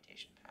the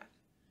computation path.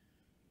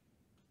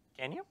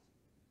 can you?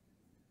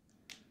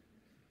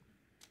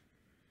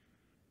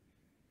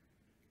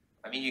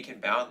 I mean, you can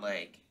bound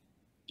like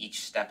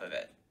each step of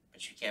it,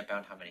 but you can't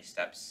bound how many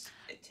steps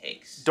it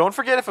takes. Don't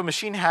forget, if a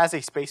machine has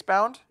a space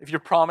bound, if you're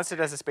promised it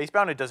as a space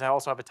bound, it does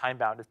also have a time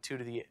bound of 2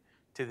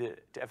 to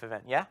f of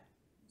n. Yeah?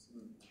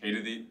 K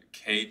to the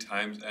k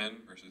times n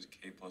versus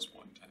k plus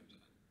 1 times n.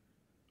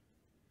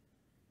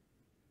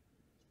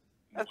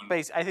 That's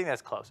base. I think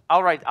that's close.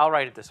 I'll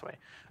write it this way.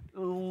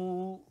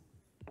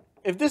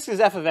 If this is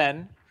f of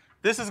n,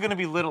 this is going to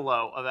be little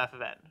o of f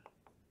of n.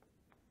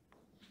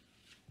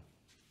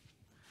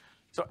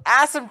 So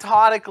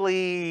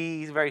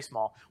asymptotically very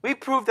small. We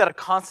proved that a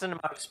constant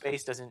amount of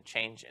space doesn't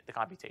change the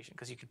computation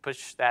because you could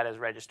push that as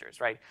registers,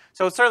 right?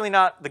 So it's certainly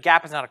not, the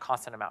gap is not a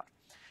constant amount.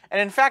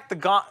 And in fact,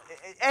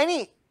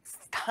 any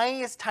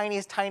tiniest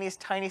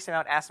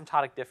amount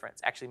asymptotic difference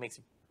actually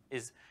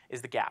is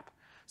the gap.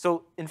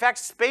 So in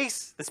fact,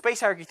 the space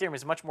hierarchy theorem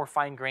is much more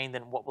fine-grained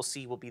than what we'll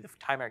see will be the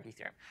time hierarchy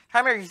theorem.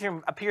 Time hierarchy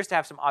theorem appears to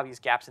have some obvious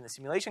gaps in the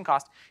simulation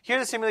cost. Here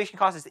the simulation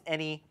cost is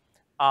any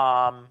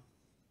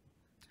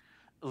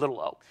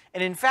little o.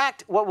 And in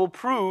fact, what we'll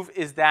prove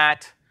is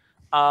that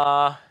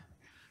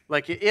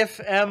like if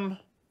M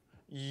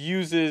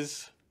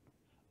uses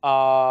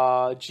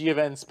G of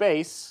n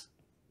space,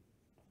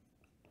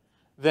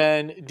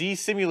 then D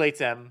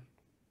simulates M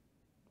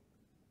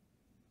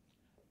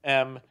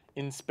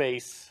in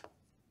space,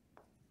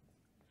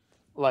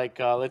 like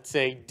let's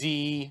say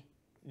D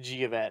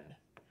G of n,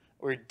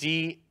 where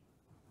D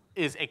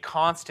is a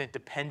constant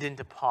dependent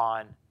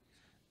upon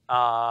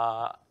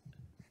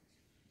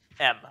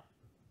M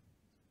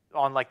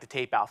on like the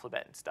tape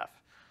alphabet and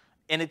stuff.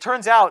 And it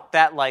turns out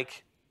that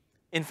like,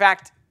 in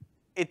fact,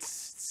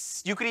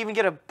 you could even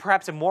get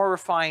perhaps a more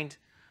refined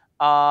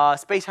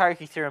space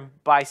hierarchy theorem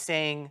by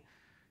saying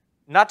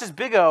not just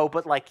big O,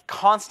 but like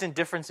constant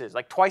differences.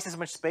 Like twice as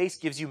much space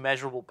gives you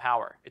measurable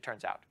power, it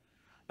turns out.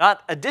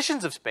 Not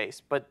additions of space,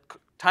 but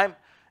time.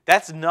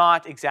 That's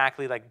not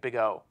exactly like big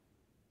O,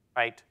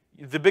 right?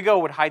 The big O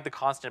would hide the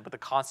constant, but the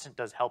constant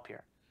does help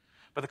here.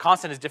 But the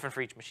constant is different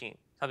for each machine,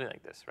 something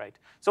like this, right?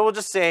 So we'll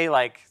just say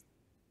like,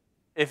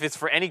 if it's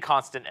for any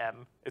constant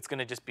M, it's going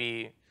to just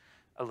be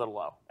a little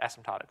o,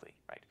 asymptotically,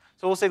 right?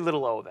 So we'll say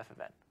little o of f of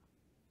n.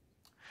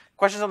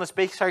 Questions on the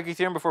space hierarchy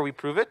theorem before we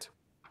prove it?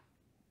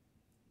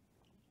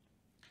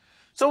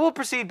 So we'll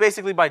proceed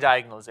basically by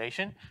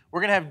diagonalization. We're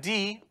going to have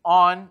D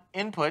on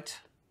input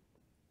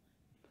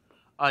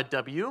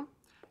W.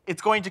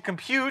 It's going to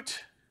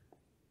compute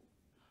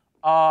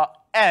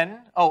n.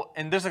 Oh,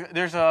 and there's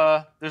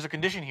a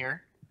condition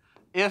here.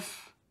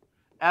 If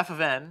f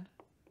of n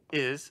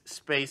is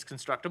space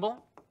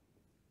constructible.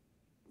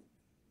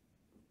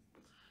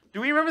 Do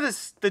we remember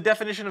the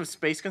definition of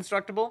space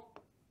constructible?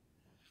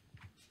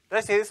 Did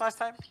I say this last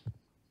time?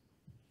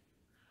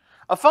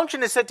 A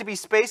function is said to be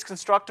space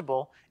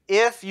constructible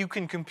if you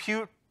can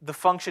compute the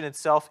function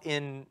itself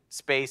in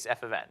space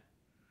f of n,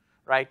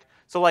 right?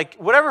 So like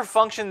whatever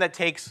function that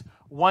takes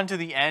 1 to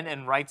the n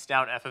and writes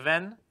down f of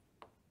n,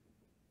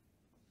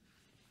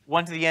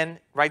 1 to the n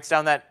writes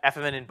down that f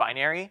of n in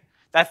binary,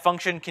 that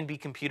function can be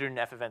computed in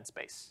f of n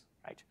space,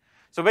 right?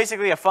 So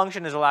basically a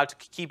function is allowed to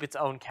keep its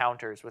own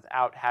counters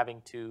without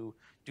having to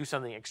do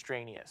something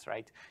extraneous,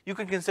 right? You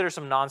can consider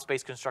some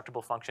non-space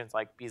constructible functions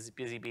like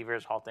busy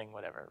beavers, halting,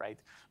 whatever, right?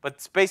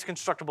 But space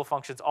constructible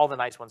functions, all the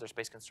nice ones are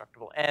space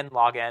constructible. N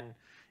log n,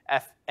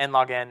 n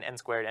log n, n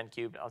squared, n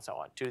cubed, and so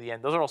on, 2 to the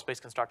n. Those are all space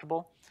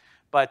constructible.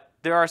 But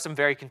there are some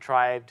very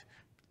contrived,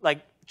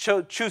 like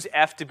choose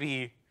f to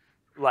be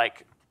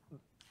like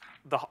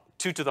the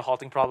 2 to the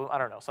halting problem. I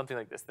don't know, something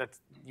like this.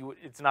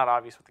 It's not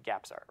obvious what the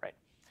gaps are, right?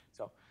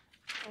 So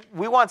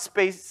we want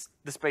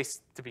the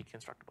space to be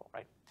constructible,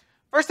 right?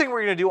 First thing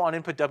we're going to do on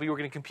input w, we're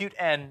going to compute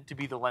n to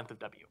be the length of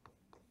w.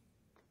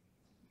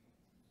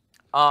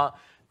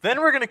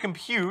 Then we're going to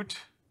compute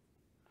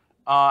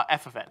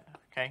f of n,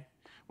 okay?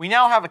 We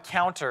now have a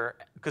counter,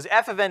 because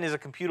f of n is a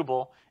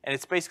computable and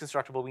it's space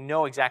constructible, we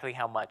know exactly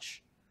how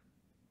much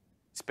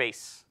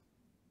space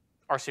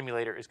our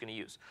simulator is going to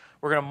use.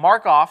 We're going to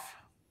mark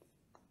off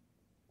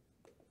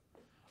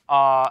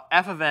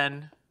f of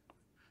n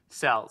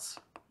cells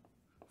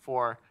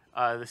for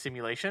the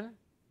simulation.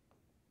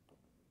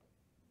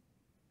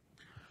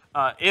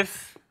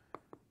 If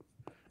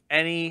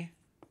any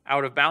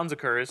out of bounds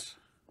occurs,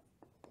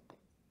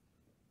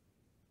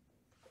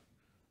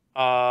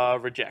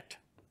 reject.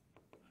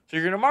 So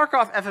you're going to mark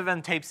off f of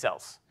n tape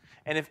cells.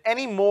 And if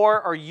any more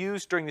are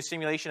used during the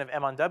simulation of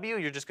m on w,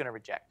 you're just going to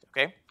reject,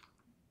 okay?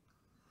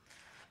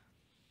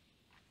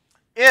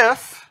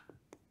 If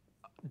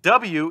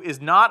w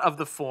is not of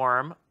the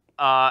form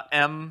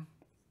m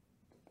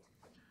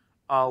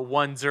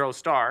 1 0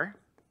 star,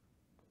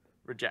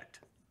 reject.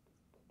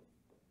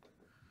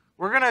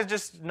 We're going to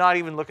just not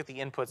even look at the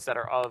inputs that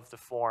are of the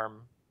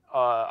form,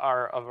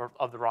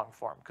 of the wrong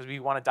form, because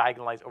we want to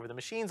diagonalize over the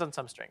machines on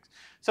some strings.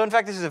 So in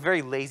fact, this is a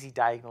very lazy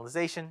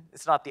diagonalization.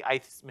 It's not the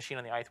ith machine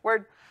on the ith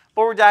word,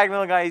 but we're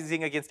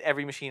diagonalizing against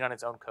every machine on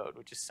its own code,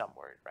 which is some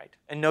word, right?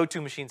 And no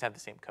two machines have the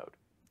same code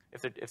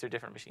if they're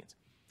different machines.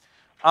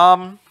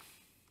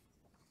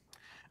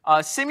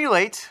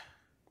 Simulate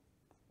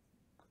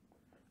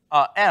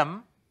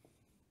m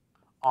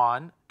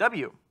on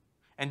w.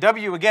 And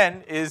w,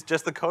 again, is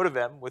just the code of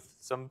m with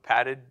some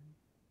padded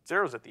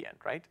zeros at the end,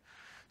 right?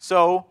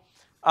 So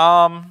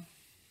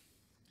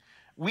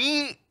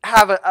we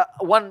have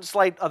one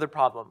slight other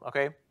problem,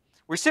 okay?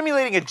 We're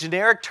simulating a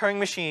generic Turing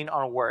machine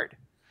on a word.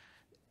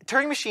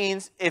 Turing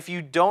machines, if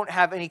you don't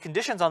have any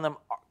conditions on them,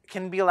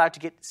 can be allowed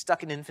to get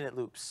stuck in infinite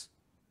loops.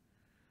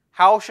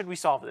 How should we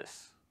solve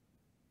this?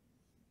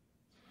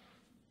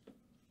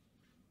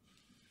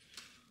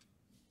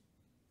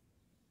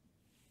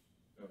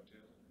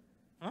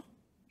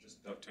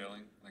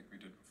 Dovetailing like we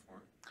did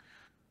before.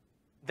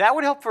 That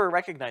would help for a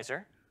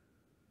recognizer.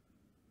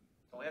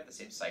 Don't we have the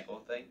same cycle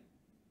thing?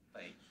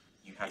 Like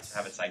you have to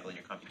have a cycle in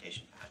your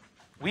computation path.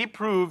 We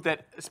proved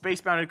that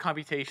space-bounded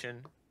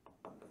computation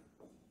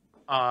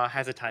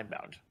has a time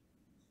bound.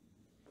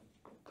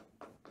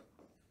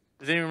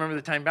 Does anyone remember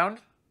the time bound?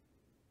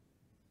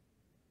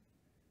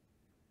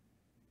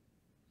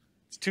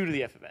 It's 2 to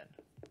the f of n.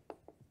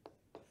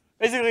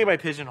 Basically, by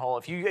pigeonhole,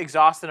 if you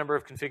exhaust the number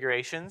of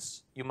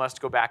configurations, you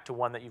must go back to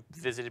one that you've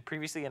visited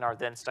previously and are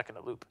then stuck in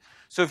a loop.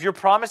 So if you're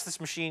promised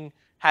this machine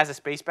has a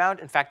space bound,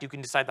 in fact, you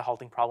can decide the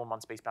halting problem on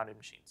space-bounded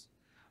machines,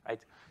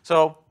 right?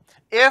 So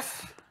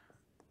if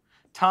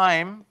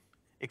time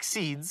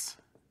exceeds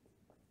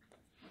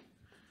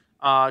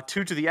 2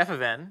 to the f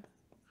of n,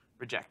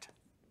 reject.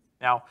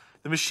 Now,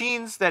 the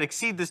machines that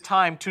exceed this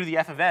time 2 to the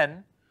f of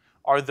n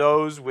are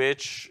those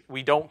which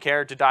we don't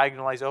care to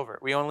diagonalize over.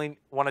 We only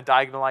want to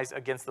diagonalize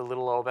against the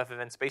little o of f of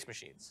n space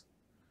machines.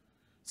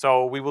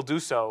 So we will do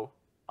so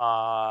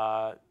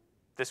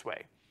this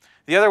way.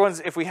 The other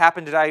ones, if we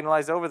happen to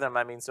diagonalize over them,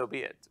 I mean, so be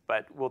it.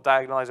 But we'll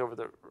diagonalize over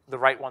the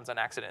right ones on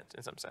accident,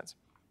 in some sense.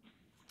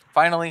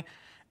 Finally,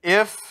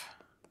 if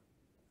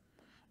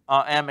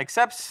m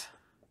accepts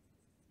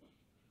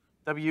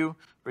w,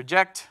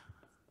 reject.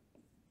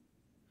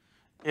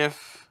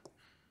 If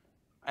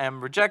m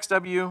rejects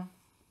w,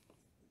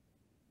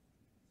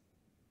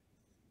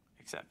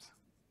 accept.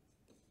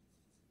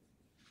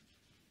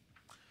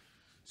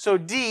 So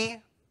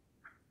D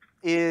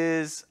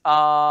is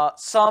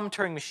some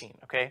Turing machine,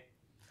 okay?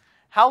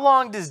 How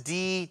long does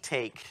D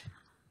take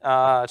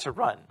to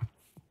run?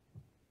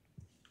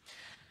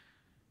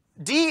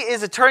 D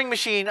is a Turing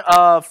machine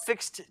of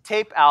fixed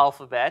tape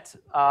alphabet.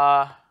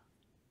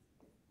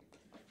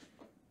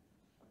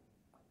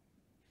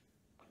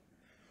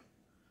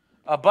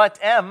 But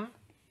M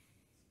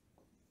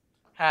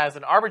has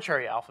an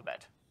arbitrary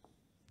alphabet.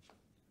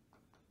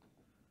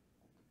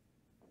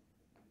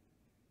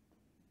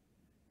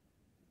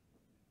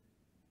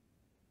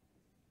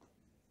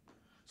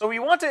 So we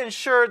want to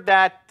ensure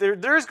that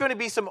there's going to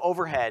be some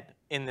overhead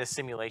in this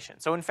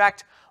simulation. So in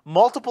fact,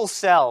 multiple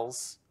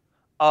cells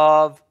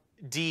of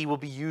D will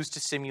be used to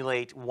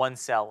simulate one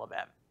cell of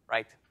M,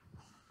 right?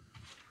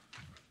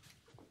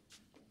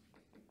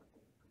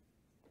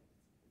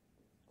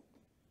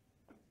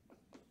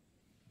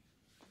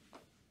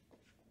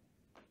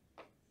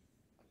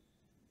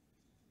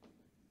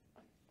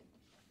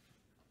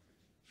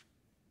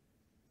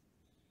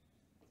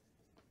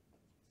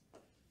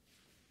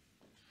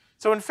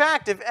 So in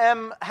fact, if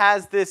M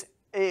has this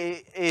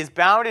is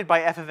bounded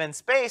by f of n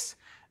space,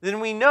 then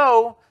we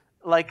know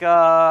like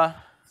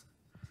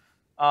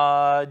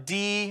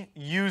D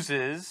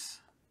uses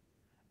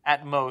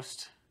at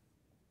most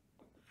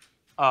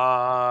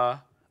O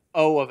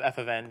of f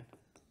of n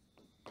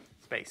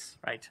space,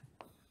 right?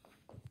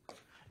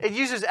 It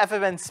uses f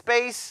of n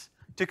space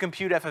to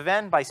compute f of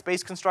n by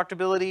space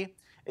constructibility.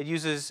 It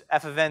uses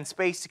f of n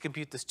space to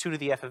compute this 2 to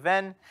the f of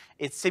n.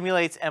 It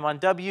simulates M on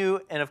W,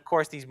 and of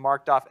course these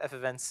marked off f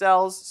of n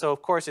cells. So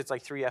of course it's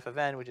like 3 f of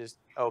n, which is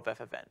O of f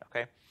of n,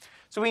 okay?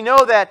 So we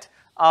know that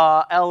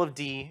L of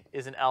D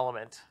is an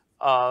element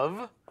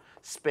of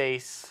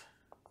space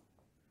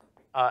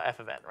f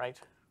of n, right?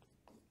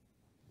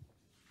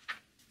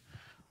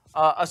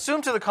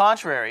 Assume to the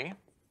contrary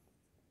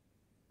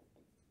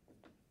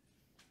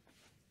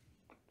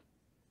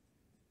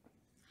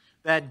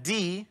that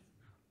D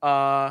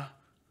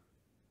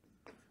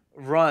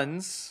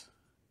runs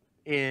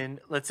in,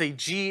 let's say,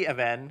 G of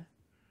n,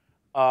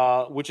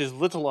 which is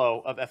little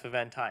o of f of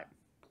n time.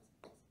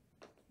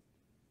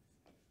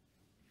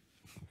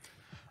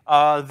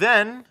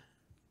 Then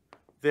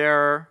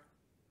there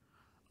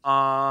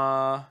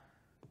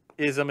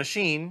is a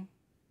machine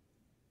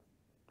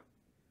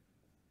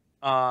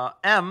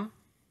M,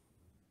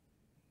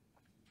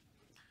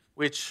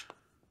 which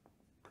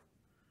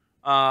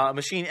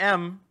machine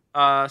M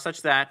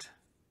such that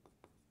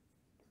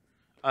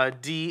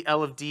D,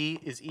 L of D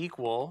is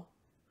equal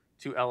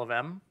to L of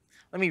M.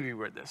 Let me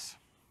reword this.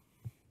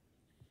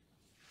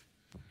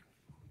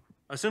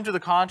 Assume to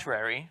the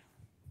contrary,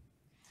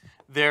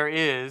 there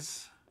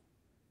is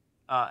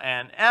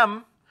an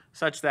M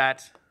such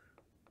that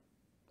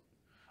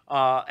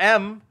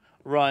M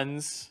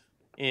runs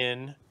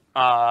in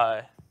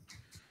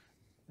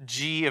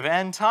G of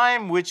n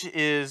time, which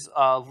is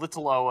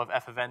little o of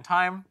f of n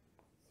time.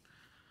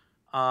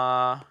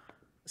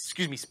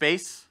 Excuse me,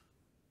 space.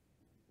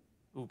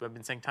 Oop, I've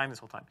been saying time this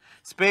whole time.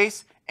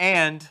 Space,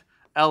 and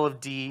L of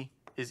D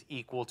is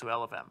equal to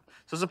L of M.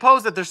 So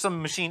suppose that there's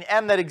some machine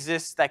M that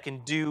exists that can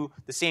do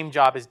the same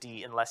job as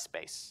D in less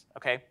space,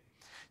 okay?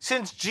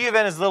 Since G of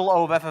n is little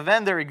o of f of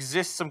n, there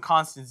exists some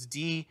constants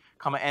D,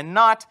 comma, n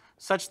naught,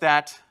 such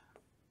that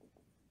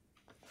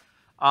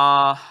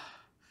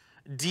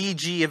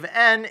dg of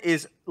n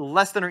is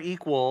less than or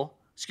equal,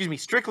 excuse me,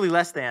 strictly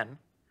less than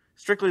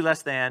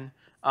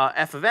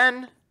f of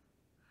n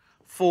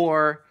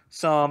for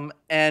some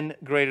n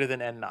greater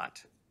than n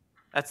naught.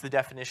 That's the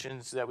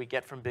definitions that we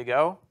get from big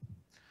O,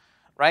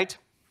 right?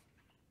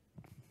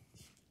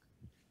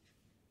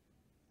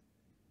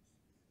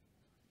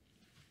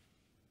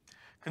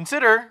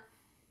 Consider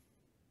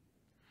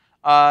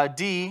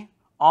D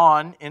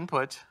on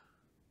input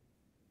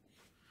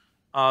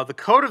the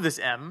code of this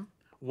M,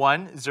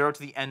 1, 0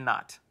 to the n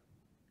naught.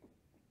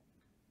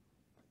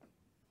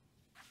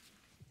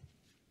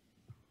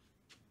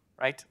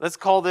 Right? Let's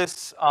call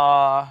this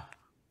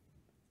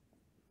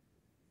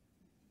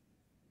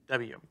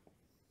W.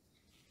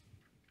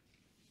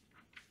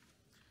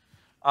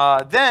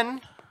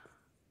 Then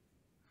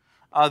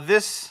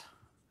this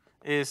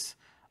is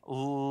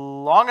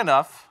long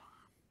enough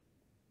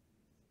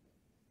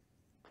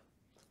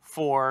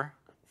for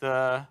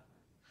the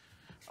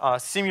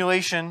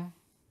simulation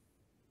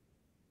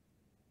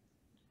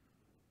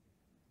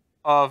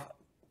of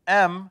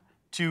M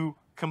to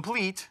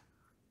complete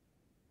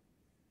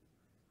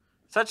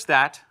such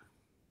that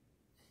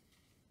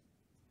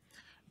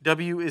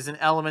W is an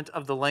element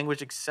of the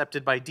language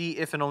accepted by D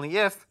if and only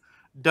if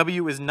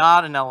W is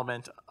not an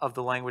element of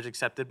the language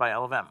accepted by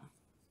L of M.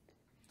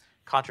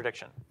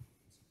 Contradiction.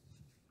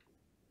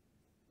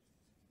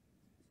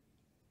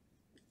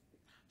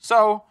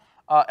 So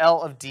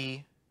L of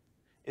D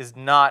is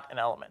not an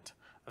element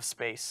of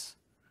space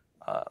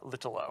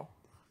little o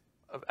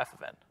of f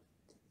of n.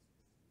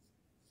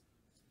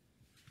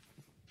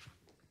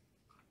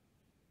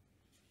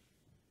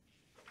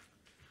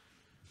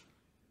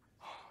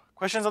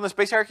 Questions on the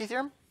space hierarchy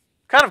theorem?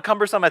 Kind of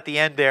cumbersome at the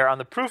end there on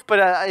the proof, but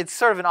it's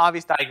sort of an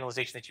obvious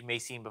diagonalization that you may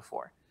have seen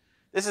before.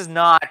 This is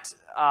not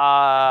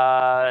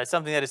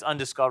something that is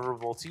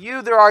undiscoverable to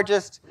you. There are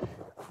just,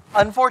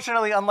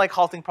 unfortunately, unlike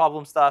halting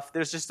problem stuff,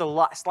 there's just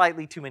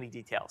slightly too many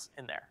details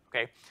in there.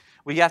 Okay,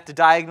 we have to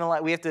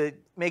diagonalize. We have to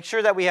make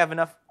sure that we have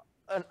enough,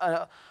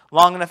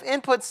 long enough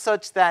inputs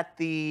such that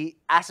the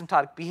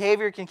asymptotic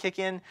behavior can kick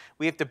in.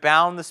 We have to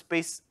bound the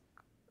space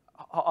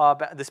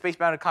the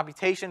space-bounded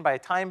computation by a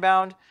time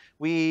bound.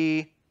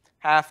 We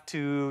have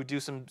to do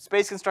some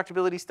space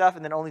constructibility stuff,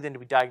 and then only then do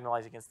we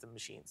diagonalize against the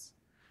machines.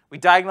 We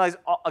diagonalize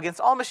against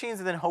all machines,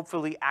 and then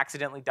hopefully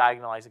accidentally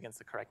diagonalize against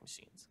the correct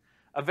machines.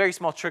 A very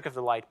small trick of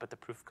the light, but the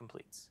proof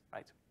completes.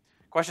 Right?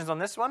 Questions on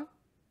this one?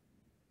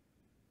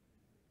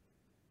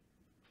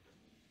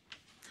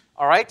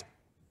 All right.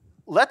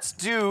 Let's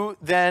do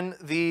then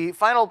the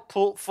final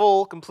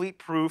full complete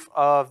proof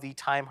of the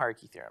time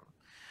hierarchy theorem.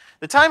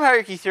 The time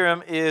hierarchy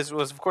theorem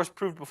was of course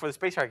proved before the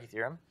space hierarchy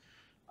theorem.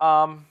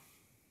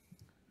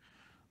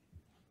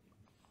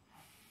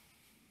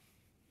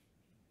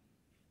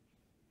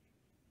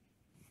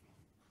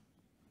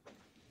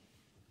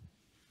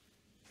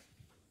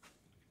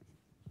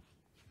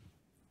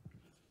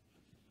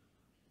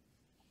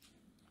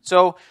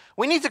 So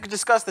we need to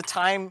discuss the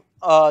time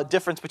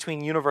difference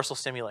between universal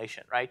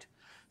simulation, right?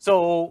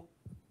 So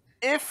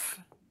if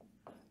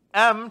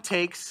m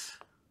takes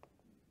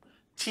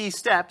t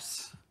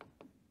steps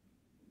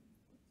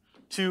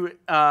to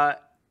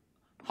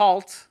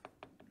halt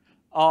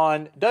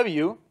on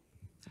w,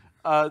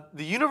 the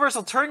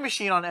universal Turing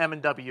machine on m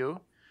and w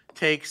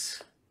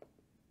takes,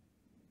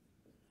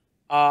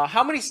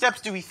 how many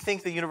steps do we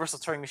think the universal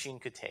Turing machine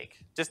could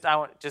take? Just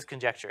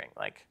conjecturing,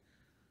 like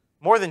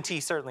more than t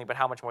certainly, but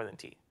how much more than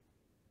t?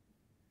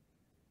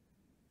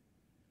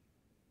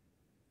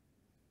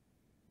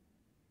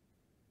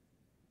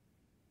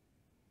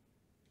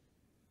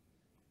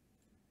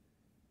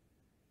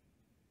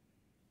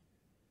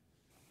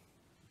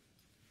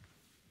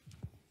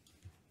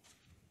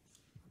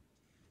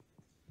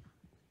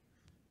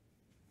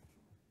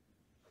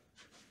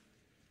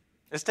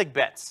 Let's take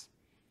bets.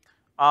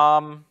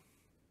 How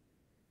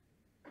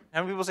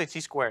many people say t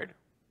squared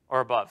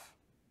or above?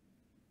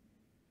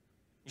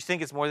 You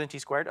think it's more than t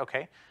squared?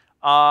 Okay.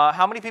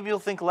 How many people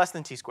think less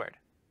than t squared?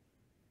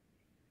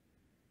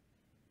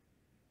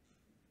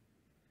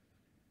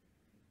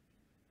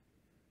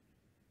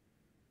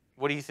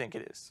 What do you think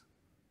it is?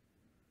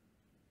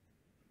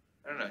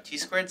 I don't know. T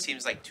squared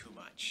seems like too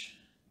much.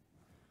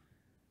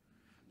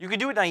 You could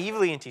do it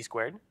naively in t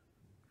squared.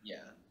 Yeah.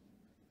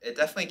 It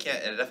definitely can't.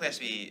 It definitely has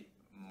to be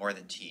more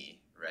than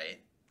t, right?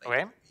 Like,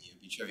 Okay.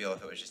 It'd be trivial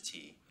if it was just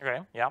t. Okay,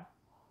 yeah.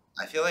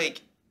 I feel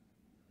like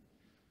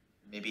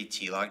maybe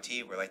t log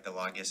t, where like the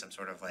log is some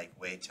sort of like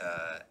way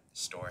to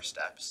store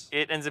steps.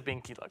 It ends up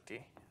being t log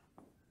t.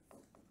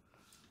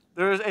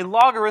 There's a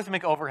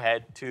logarithmic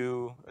overhead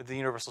to the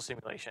universal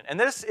simulation. And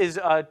this is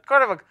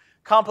kind of a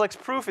complex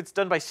proof. It's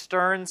done by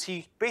Stearns.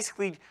 He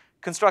basically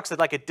constructs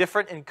like a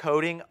different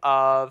encoding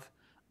of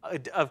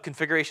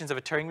configurations of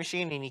a Turing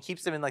machine, and he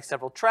keeps them in like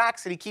several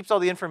tracks, and he keeps all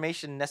the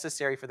information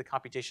necessary for the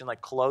computation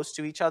like close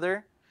to each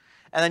other.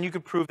 And then you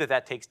could prove that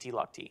that takes t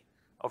log t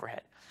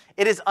overhead.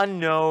 It is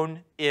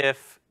unknown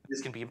if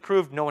this can be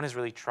improved. No one has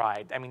really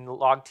tried. I mean,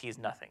 log t is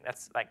nothing.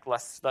 That's like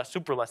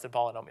super less than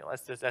polynomial.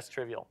 That's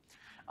trivial.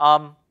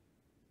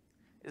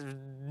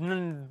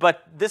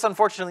 But this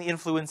unfortunately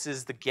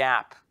influences the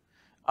gap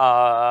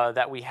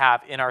that we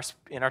have in our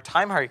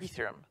time hierarchy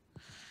theorem.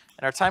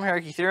 In our time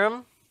hierarchy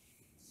theorem,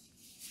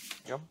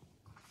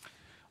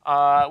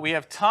 we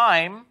have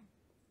time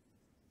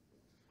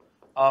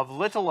of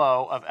little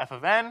o of f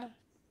of n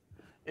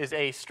is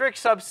a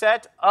strict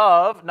subset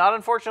of, not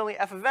unfortunately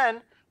f of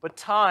n, but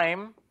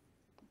time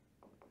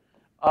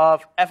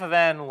of f of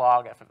n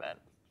log f of n.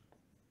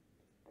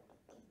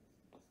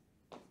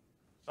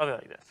 Something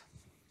like this.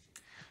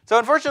 So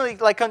unfortunately,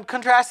 like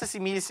contrast this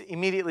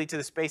immediately to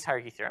the space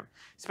hierarchy theorem.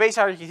 Space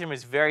hierarchy theorem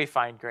is very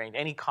fine-grained.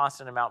 Any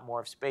constant amount more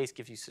of space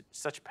gives you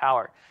such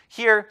power.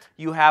 Here,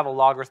 you have a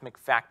logarithmic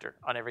factor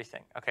on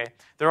everything, okay?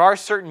 There are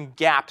certain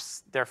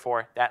gaps,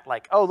 therefore, that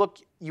like, oh, look,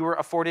 you were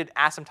afforded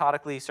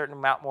asymptotically a certain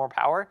amount more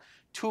power.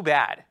 Too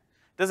bad.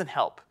 Doesn't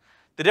help.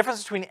 The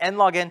difference between n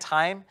log n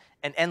time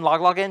and n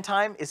log n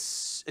time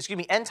is, excuse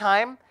me, n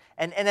time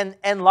and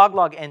n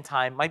log n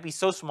time might be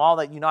so small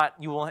that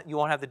you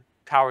won't have the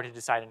power to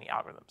decide any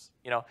algorithms.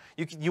 You know,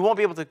 you won't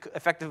be able to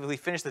effectively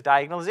finish the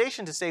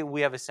diagonalization to say we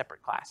have a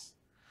separate class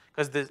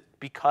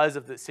because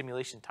of the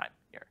simulation time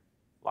here,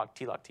 log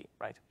t,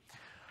 right?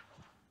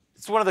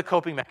 It's one of the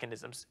coping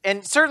mechanisms,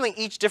 and certainly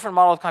each different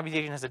model of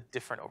computation has a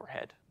different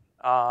overhead.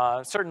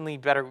 Certainly,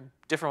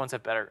 different ones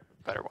have better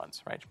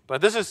ones, right?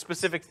 But this is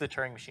specific to the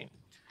Turing machine.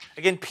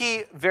 Again,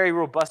 P, very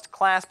robust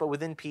class, but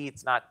within P,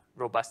 it's not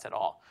robust at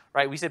all,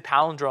 right? We said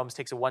palindromes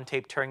takes a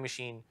one-tape Turing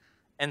machine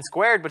n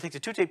squared, but takes a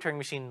two-tape Turing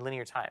machine in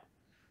linear time.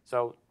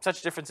 So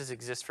such differences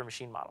exist for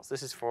machine models.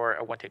 This is for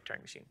a one-tape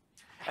Turing machine.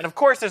 And of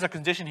course, there's a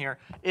condition here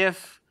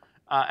if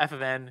f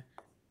of n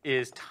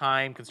is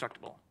time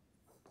constructible.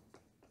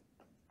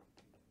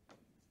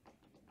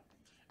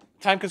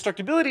 Time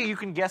constructibility, you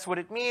can guess what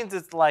it means.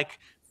 It's like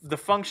the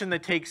function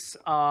that takes,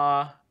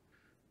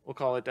 we'll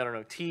call it, I don't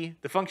know, t.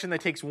 The function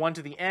that takes 1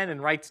 to the n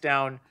and writes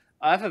down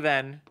f of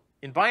n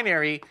in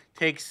binary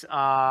takes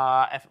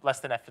less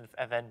than f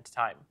of n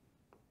time.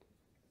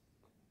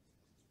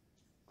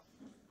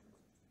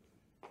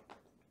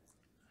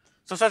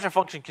 So such a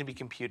function can be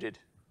computed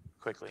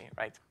quickly,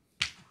 right?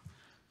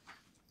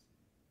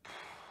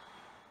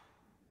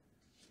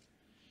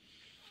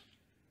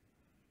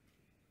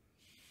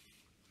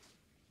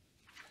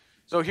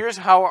 So here's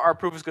how our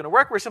proof is going to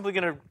work. We're simply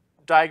going to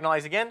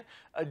diagonalize again.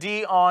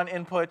 D on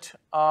input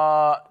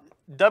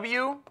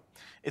W.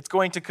 It's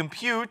going to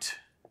compute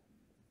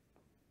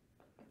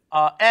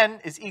n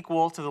is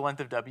equal to the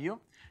length of W.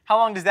 How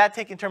long does that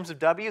take in terms of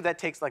W? That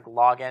takes like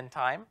log n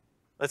time.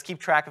 Let's keep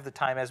track of the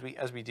time as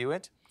we do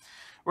it.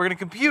 We're going to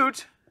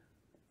compute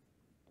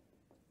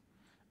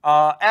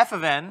f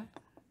of n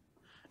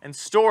and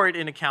store it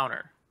in a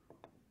counter.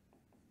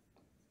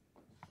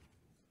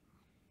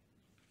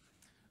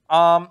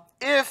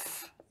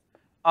 If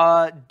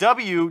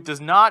W does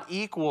not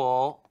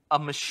equal a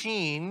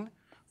machine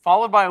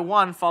followed by a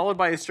 1 followed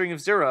by a string of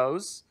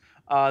zeros,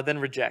 then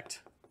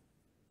reject.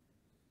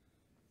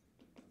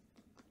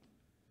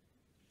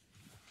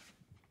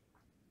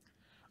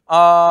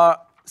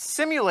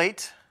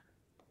 Simulate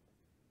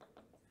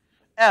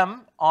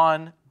M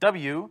on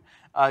W,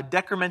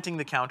 decrementing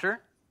the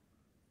counter.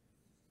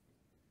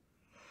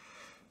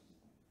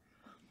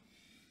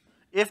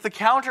 If the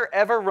counter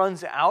ever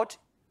runs out,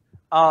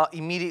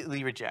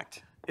 immediately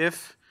reject.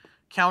 If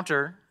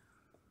counter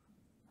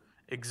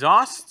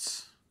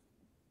exhausts,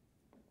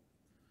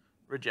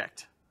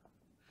 reject.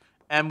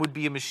 M would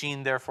be a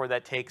machine, therefore,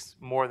 that takes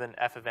more than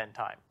f of n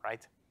time,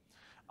 right?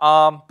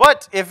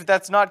 But if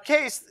that's not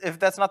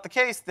the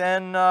case,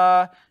 then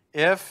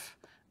if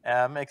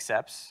M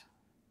accepts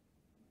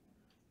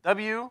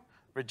W,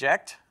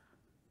 reject.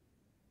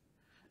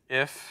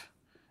 If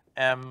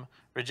M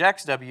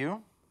rejects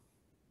W,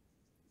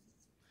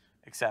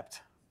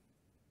 accept.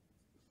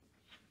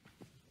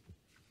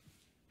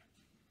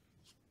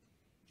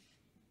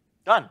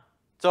 Done.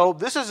 So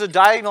this is a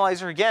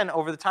diagonalizer again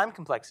over the time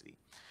complexity.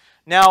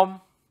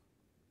 Now,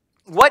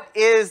 what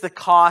is the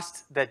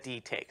cost that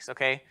D takes?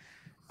 Okay.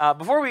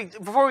 Before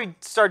we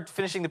start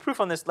finishing the proof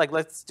on this, like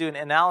let's do an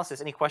analysis.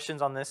 Any questions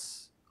on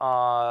this?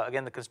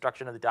 Again, the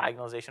construction of the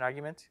diagonalization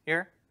argument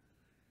here.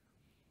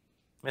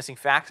 Missing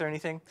facts or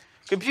anything?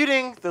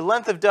 Computing the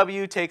length of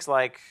W takes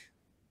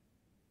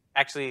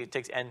actually it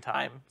takes n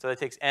time. So that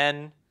takes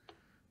n.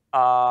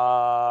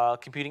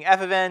 Computing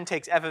f of n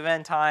takes f of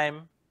n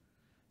time.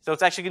 So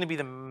it's actually going to be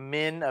the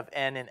min of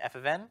n and f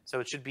of n.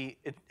 So it should be,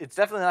 it's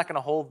definitely not going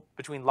to hold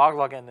between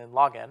log n and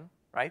log n,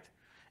 right?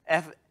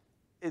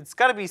 It's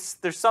got to be,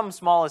 there's some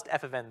smallest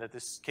f of n that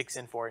this kicks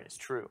in for and it's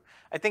true.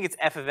 I think it's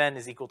f of n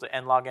is equal to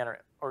n log n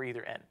or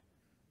either n.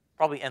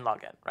 Probably n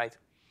log n, right?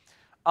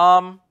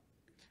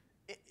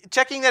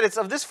 Checking that it's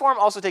of this form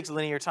also takes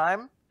linear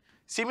time.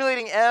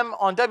 Simulating M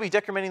on W,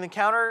 decrementing the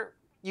counter.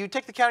 You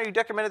take the counter, you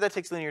decrement it, that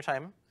takes linear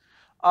time.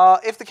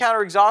 If the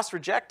counter exhausts,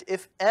 reject.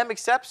 If M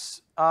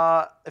accepts,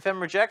 if M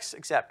rejects,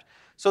 accept.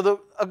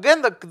 So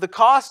again, the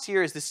cost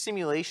here is the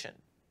simulation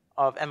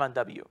of M on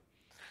W.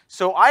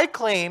 So I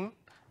claim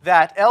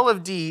that L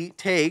of D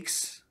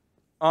takes,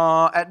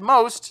 at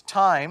most,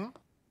 time.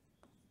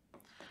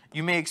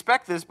 You may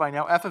expect this by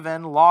now, f of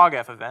n log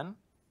f of n.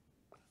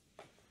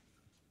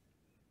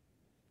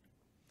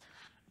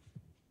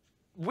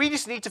 We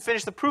just need to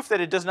finish the proof that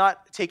it does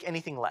not take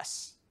anything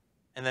less.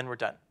 And then we're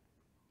done.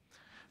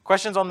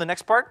 Questions on the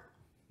next part?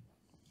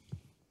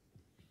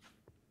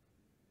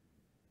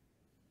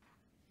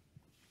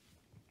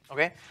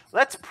 Okay,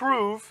 let's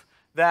prove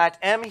that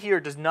M here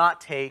does not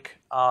take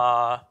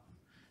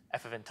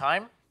f of n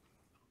time.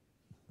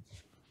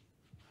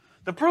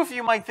 The proof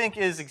you might think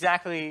is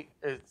exactly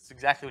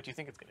what you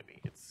think it's going to be.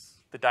 It's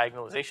the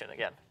diagonalization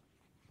again.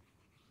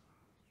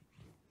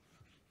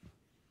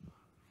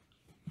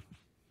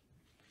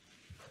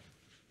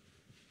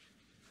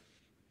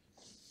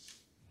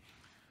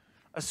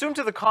 Assume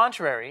to the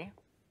contrary.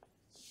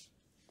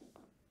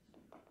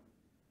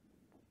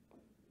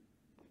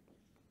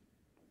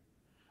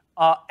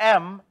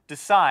 M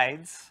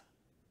decides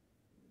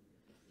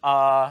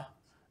L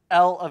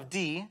of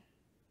D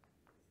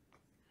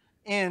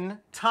in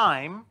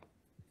time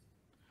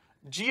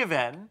G of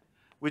n,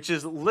 which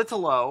is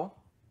little o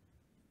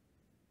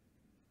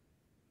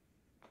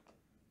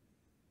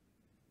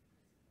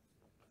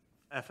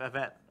f of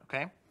n,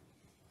 okay?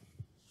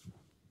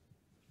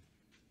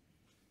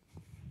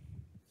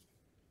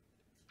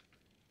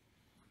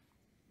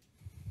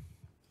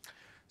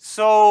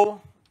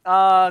 So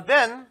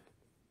then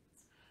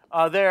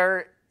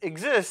there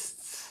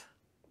exists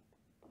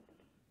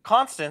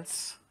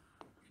constants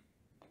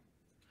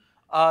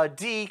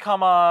d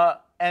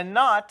comma n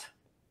naught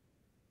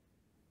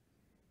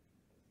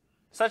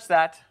such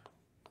that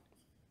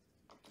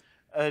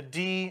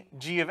d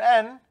g of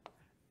n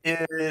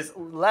is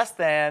less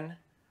than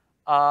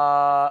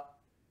f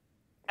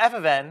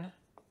of n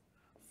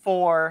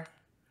for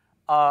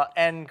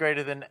n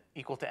greater than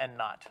equal to n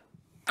naught.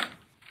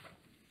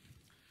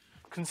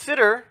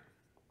 Consider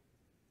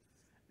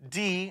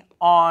D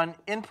on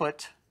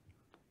input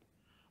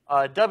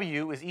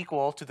W is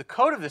equal to the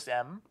code of this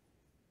M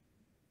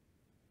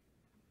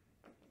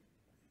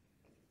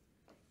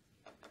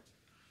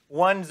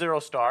one 0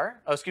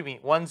 star, oh, excuse me,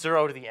 1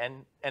 0 to the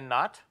n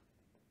naught.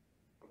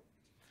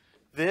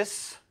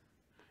 This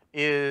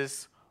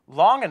is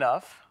long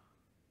enough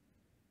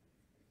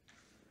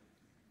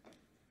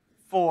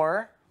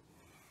for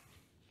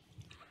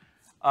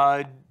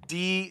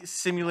D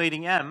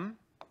simulating M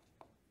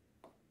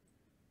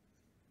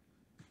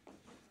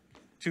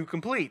to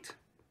complete.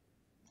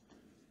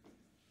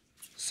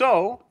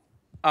 So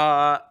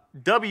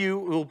W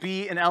will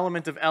be an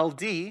element of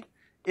LD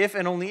if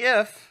and only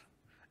if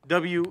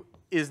W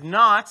is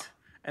not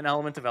an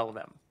element of L of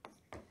M.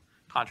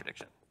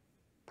 Contradiction.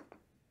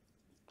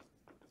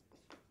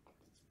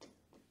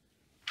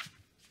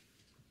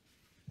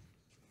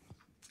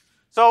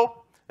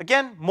 So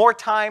again, more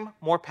time,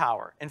 more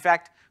power. In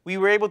fact, we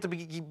were able to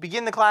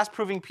begin the class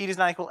proving P does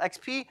not equal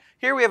XP.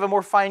 Here we have a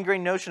more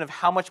fine-grained notion of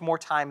how much more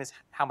time is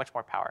how much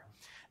more power.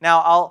 Now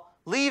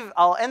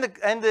I'll end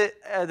the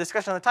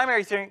discussion on the time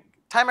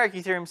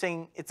hierarchy theorem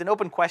saying it's an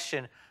open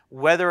question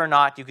whether or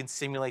not you can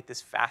simulate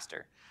this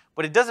faster.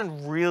 But it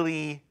doesn't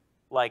really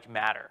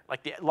matter.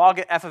 Like the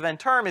log f of n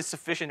term is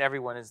sufficient.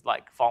 Everyone is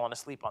fallen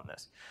asleep on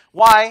this.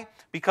 Why?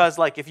 Because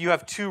if you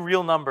have two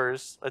real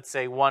numbers, let's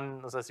say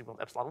let's equal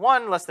epsilon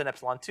 1 less than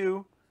epsilon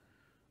 2,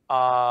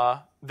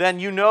 then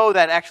you know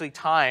that actually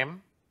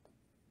time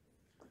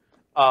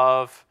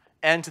of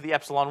n to the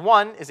epsilon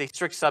 1 is a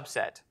strict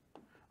subset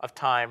of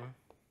time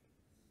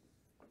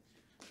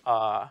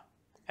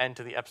n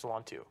to the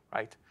epsilon 2,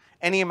 right?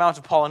 Any amount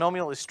of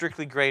polynomial is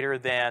strictly greater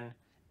than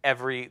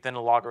any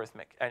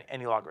logarithmic,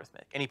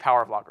 any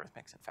power of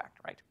logarithmics, in fact,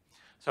 right?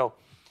 So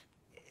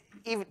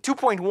even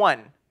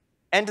 2.1,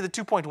 n to the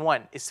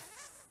 2.1 is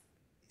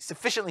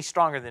sufficiently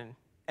stronger than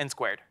n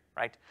squared,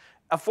 right?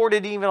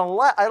 Afforded even a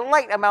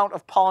light amount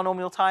of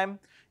polynomial time,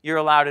 you're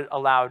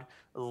allowed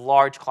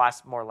large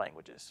class more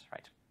languages,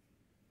 right?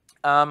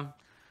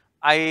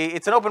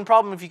 It's an open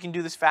problem. If you can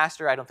do this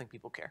faster, I don't think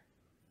people care.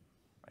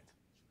 Right.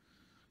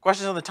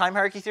 Questions on the time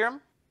hierarchy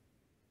theorem?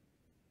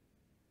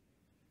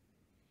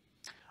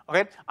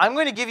 Okay, I'm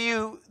going to give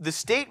you the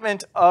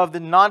statement of the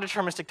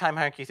non-deterministic time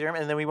hierarchy theorem,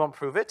 and then we won't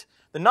prove it.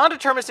 The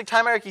non-deterministic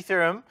time hierarchy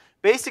theorem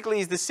basically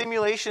is the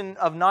simulation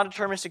of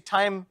non-deterministic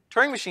time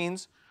Turing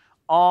machines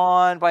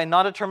by a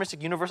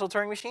non-deterministic universal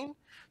Turing machine.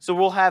 So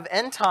we'll have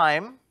n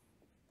time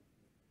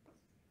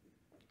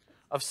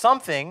of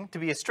something to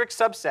be a strict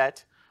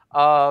subset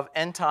of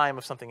n time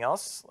of something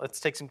else. Let's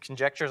take some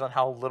conjectures on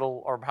how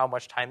little or how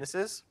much time this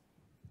is.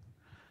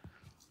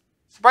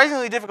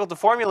 Surprisingly difficult to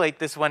formulate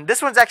this one.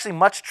 This one's actually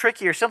much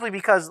trickier simply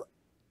because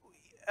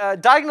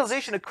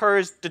diagonalization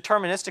occurs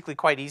deterministically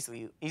quite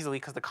easily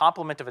because the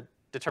complement of a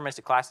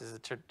deterministic class is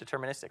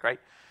deterministic, right?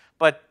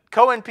 But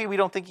co-NP we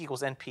don't think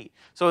equals NP.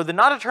 So the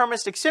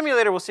non-deterministic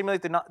simulator will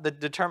simulate the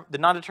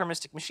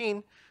non-deterministic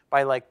machine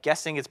by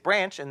guessing its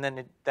branch, and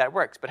then that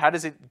works. But how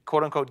does it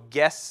quote unquote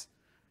guess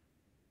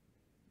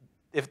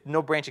if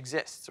no branch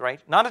exists, right?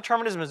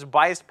 Non-determinism is a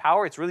biased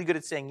power. It's really good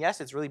at saying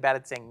yes. It's really bad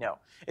at saying no.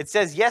 It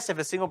says yes if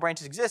a single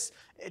branch exists.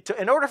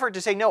 In order for it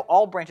to say no,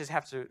 all branches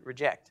have to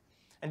reject.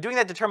 And doing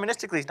that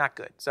deterministically is not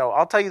good. So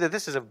I'll tell you that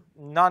this is a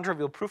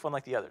non-trivial proof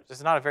unlike the others. This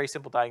is not a very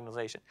simple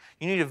diagonalization.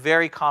 You need a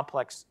very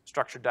complex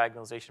structured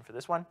diagonalization for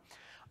this one.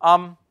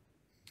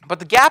 But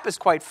the gap is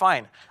quite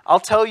fine.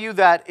 I'll tell you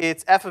that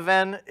its f of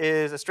n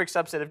is a strict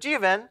subset of g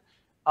of n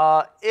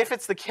if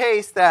it's the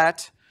case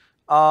that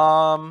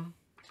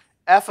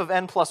f of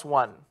n plus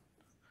 1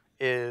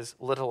 is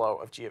little o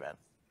of g of n.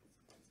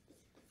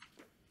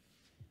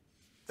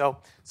 So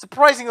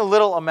surprisingly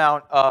little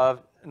amount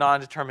of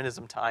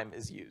non-determinism time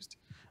is used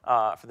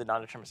for the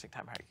non-deterministic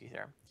time hierarchy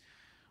theorem.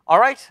 All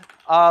right,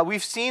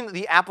 we've seen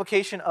the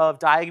application of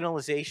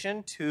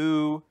diagonalization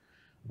to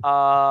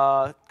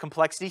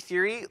complexity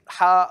theory.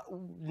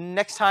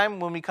 Next time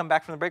when we come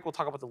back from the break, we'll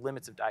talk about the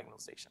limits of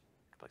diagonalization,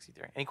 complexity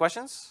theory. Any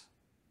questions?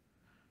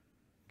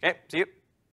 Okay, see you.